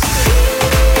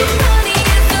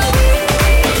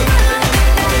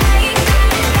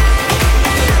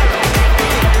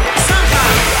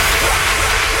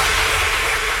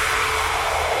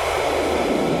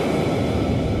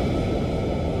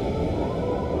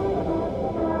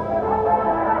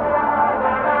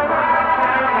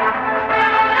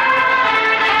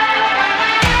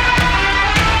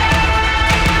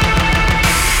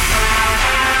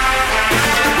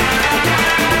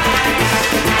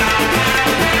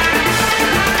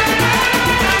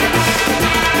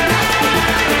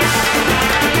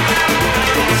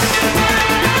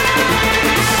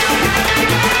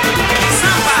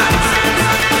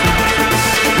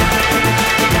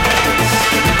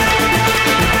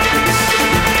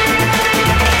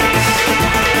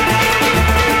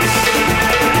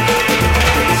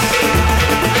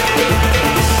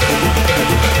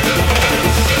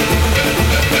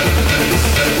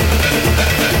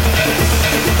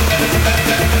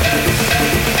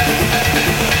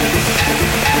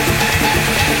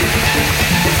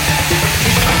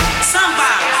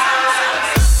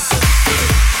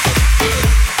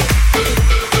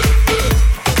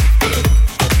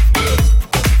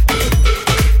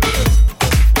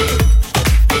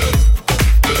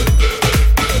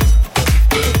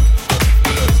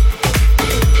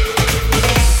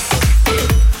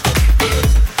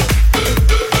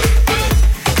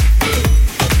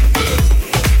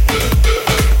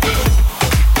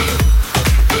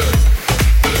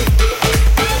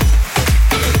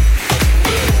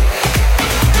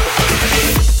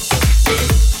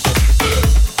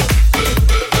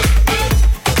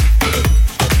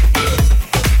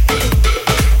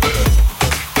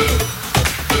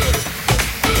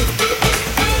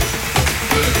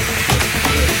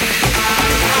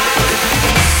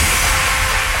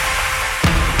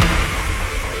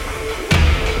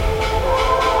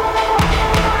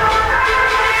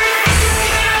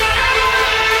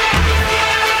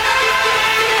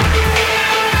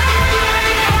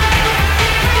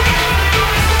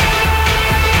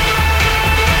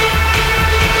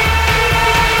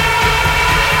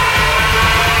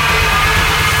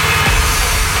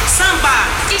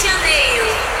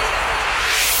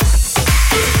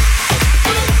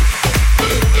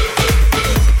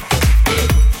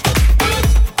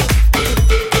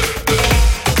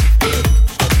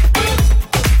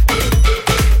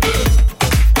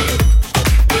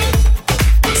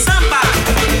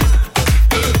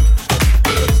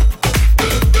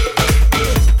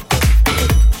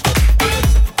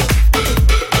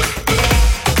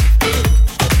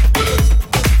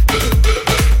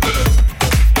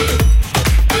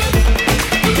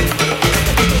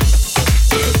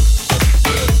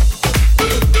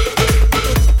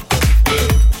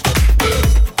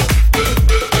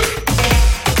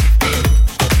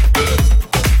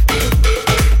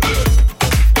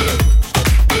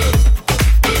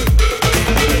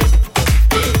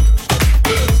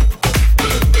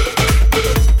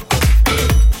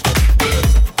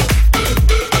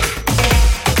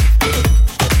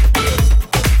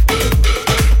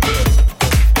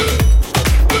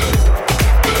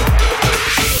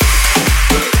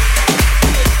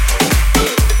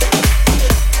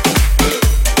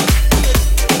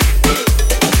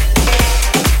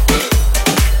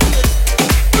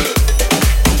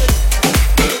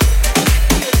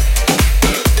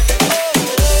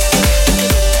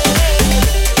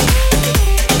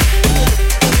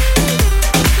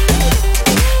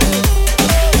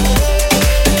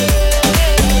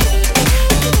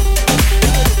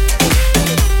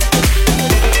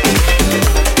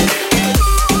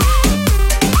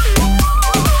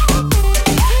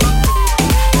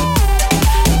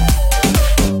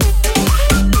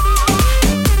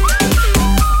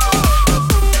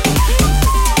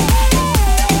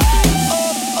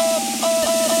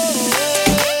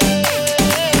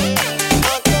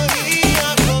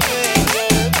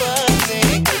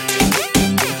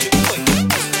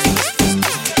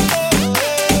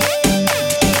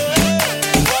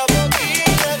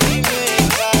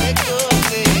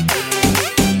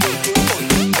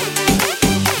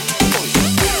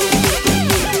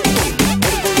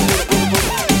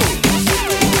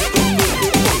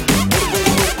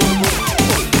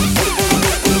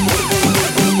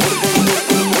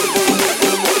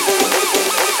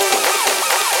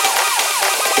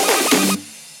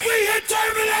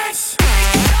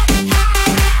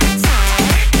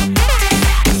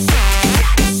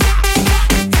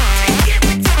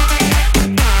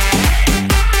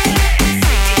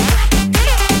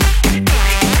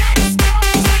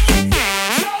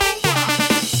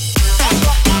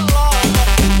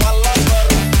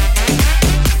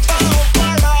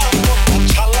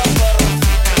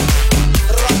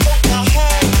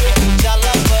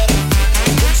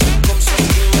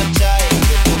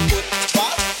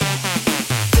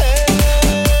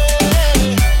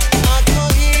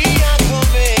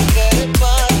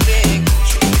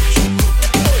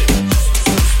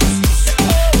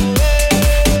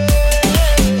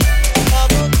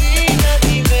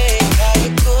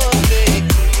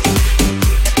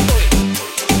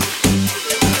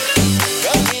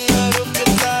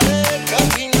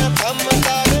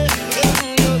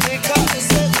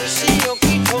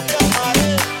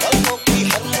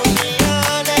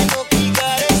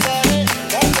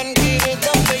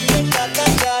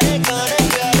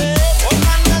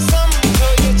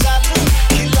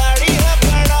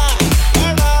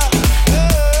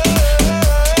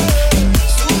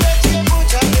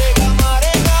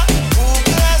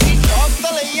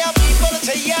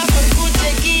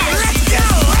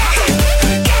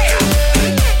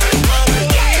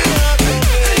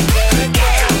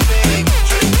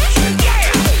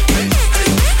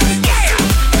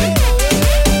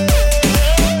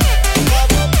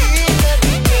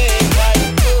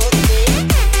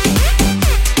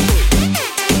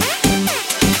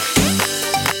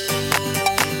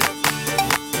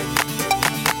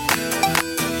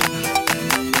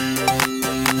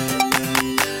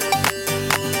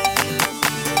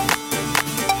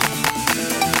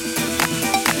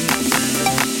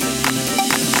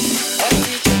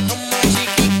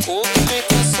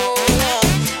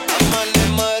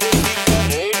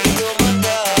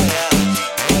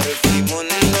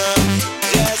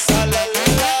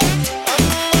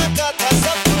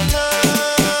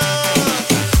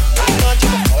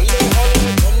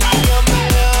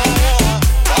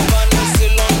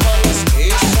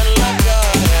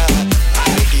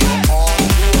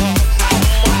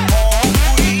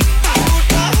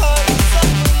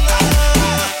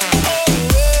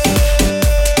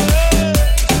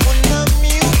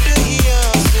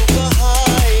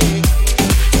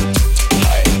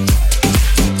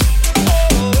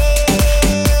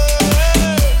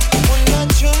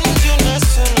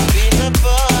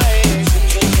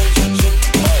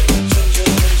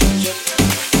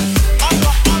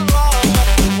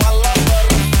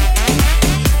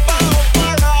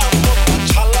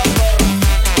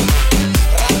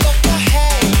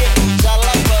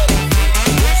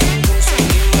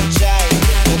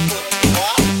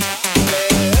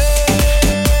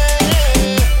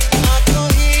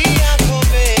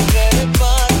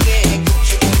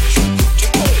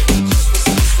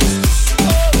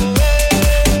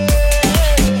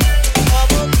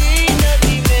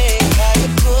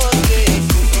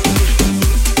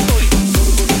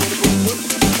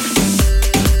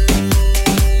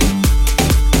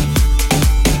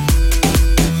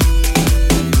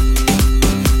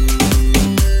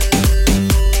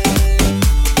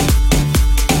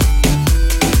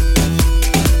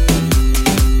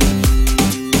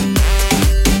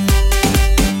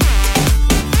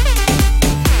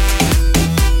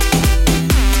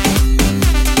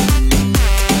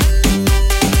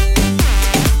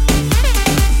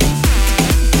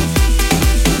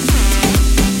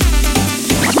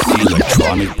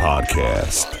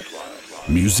 Podcast.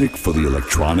 Music for the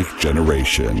electronic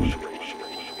generation.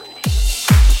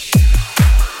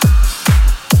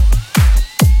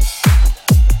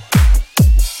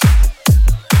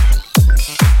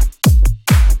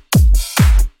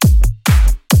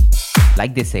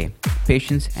 Like they say,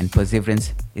 patience and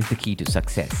perseverance is the key to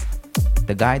success.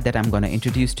 The guy that I'm gonna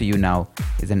introduce to you now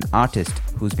is an artist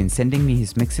who's been sending me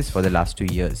his mixes for the last 2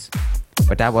 years.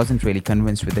 But I wasn't really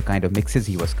convinced with the kind of mixes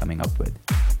he was coming up with.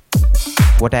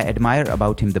 What I admire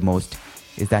about him the most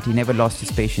is that he never lost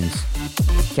his patience,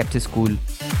 kept his cool,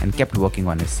 and kept working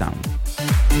on his sound.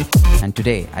 And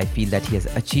today, I feel that he has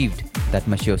achieved that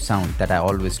mature sound that I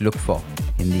always look for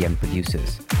in the young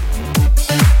producers.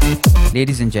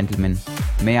 Ladies and gentlemen,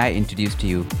 may I introduce to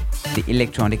you the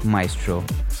electronic maestro,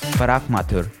 Parag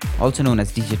Mathur, also known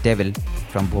as DJ Devil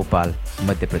from Bhopal,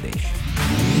 Madhya Pradesh.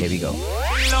 Here we go.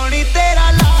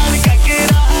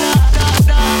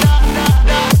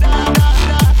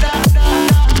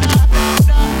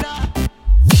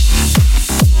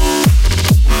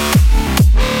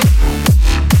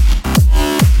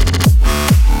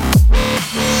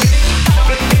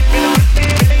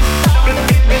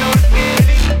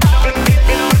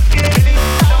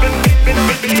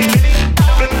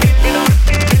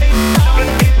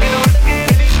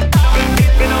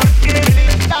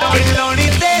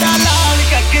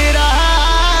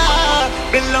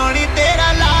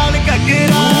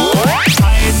 Get up.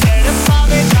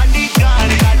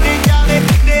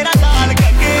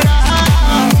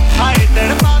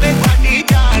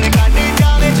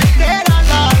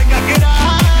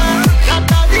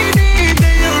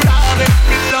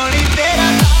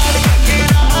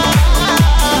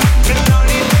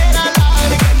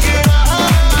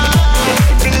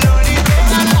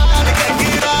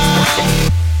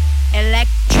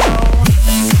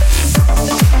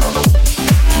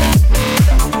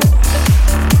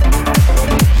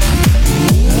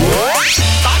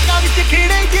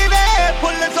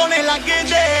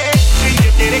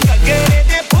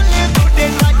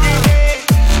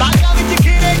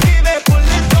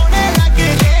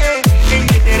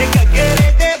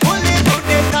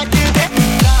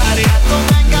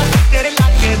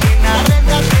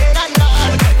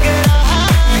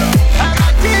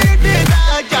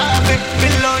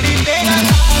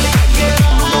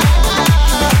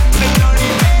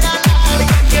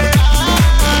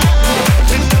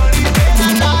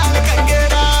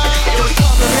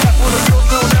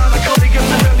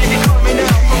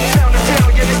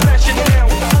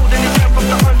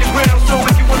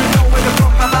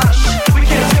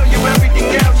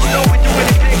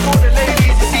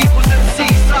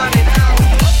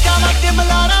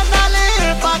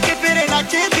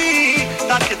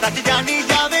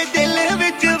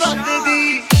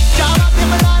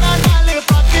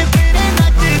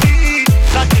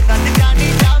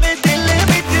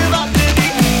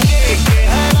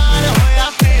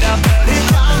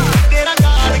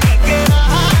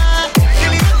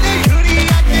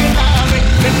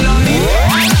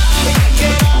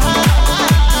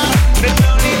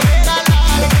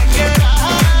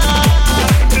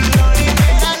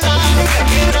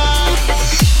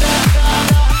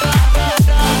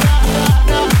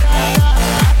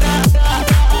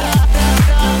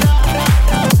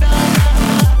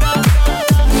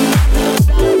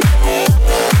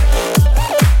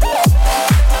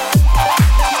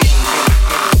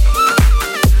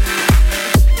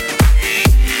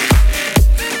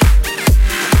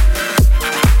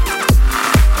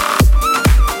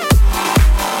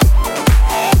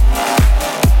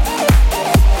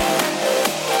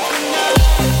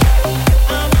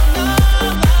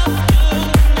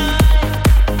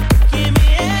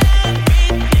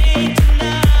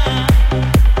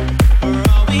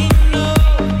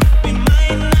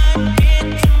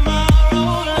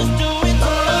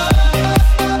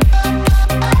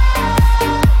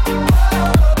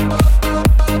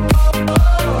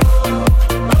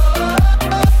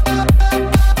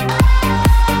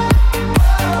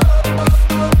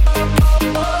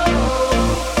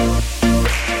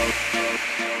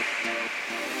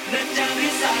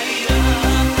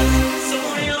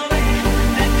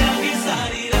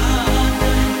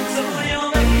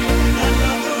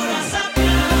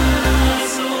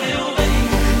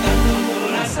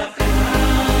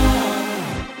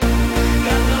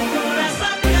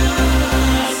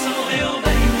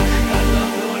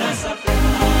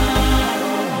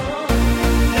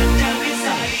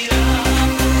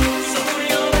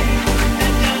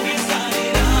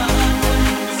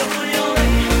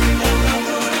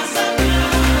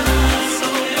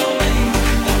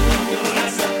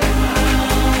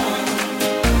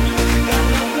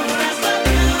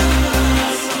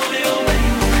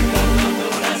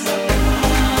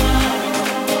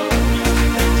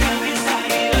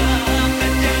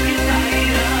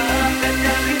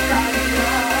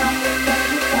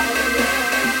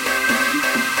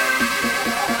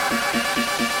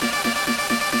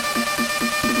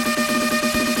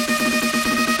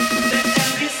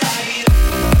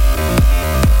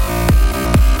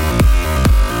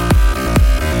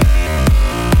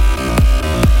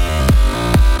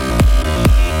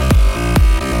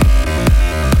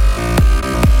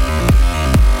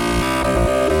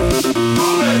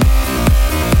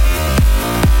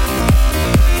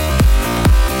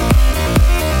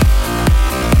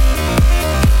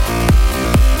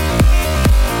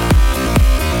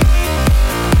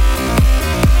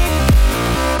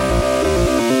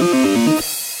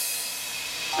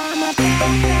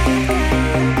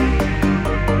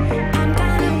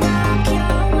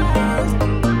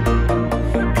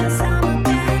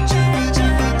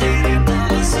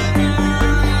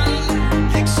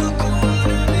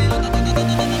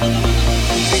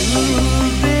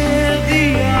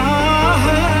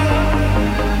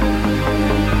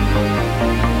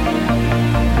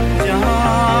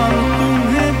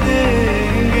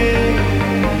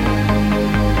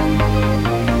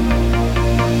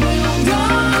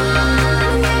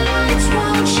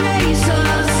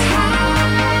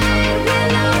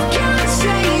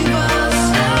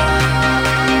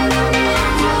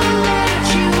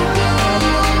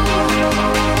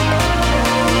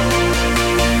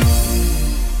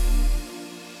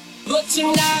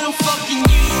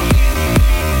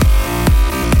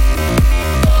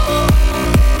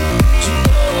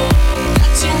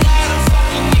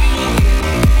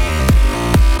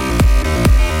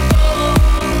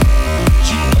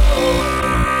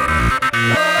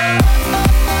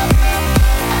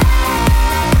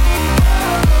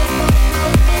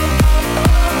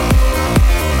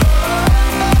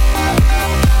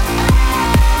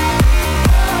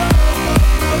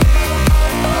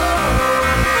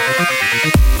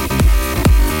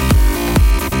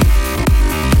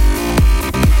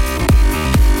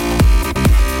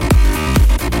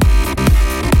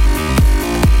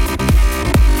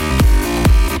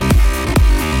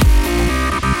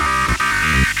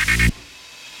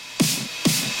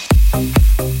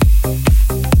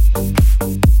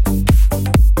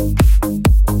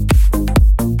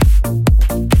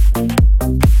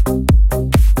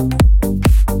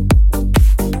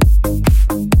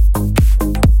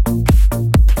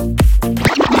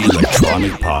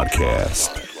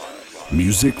 Podcast.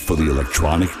 Music for the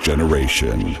electronic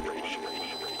generation.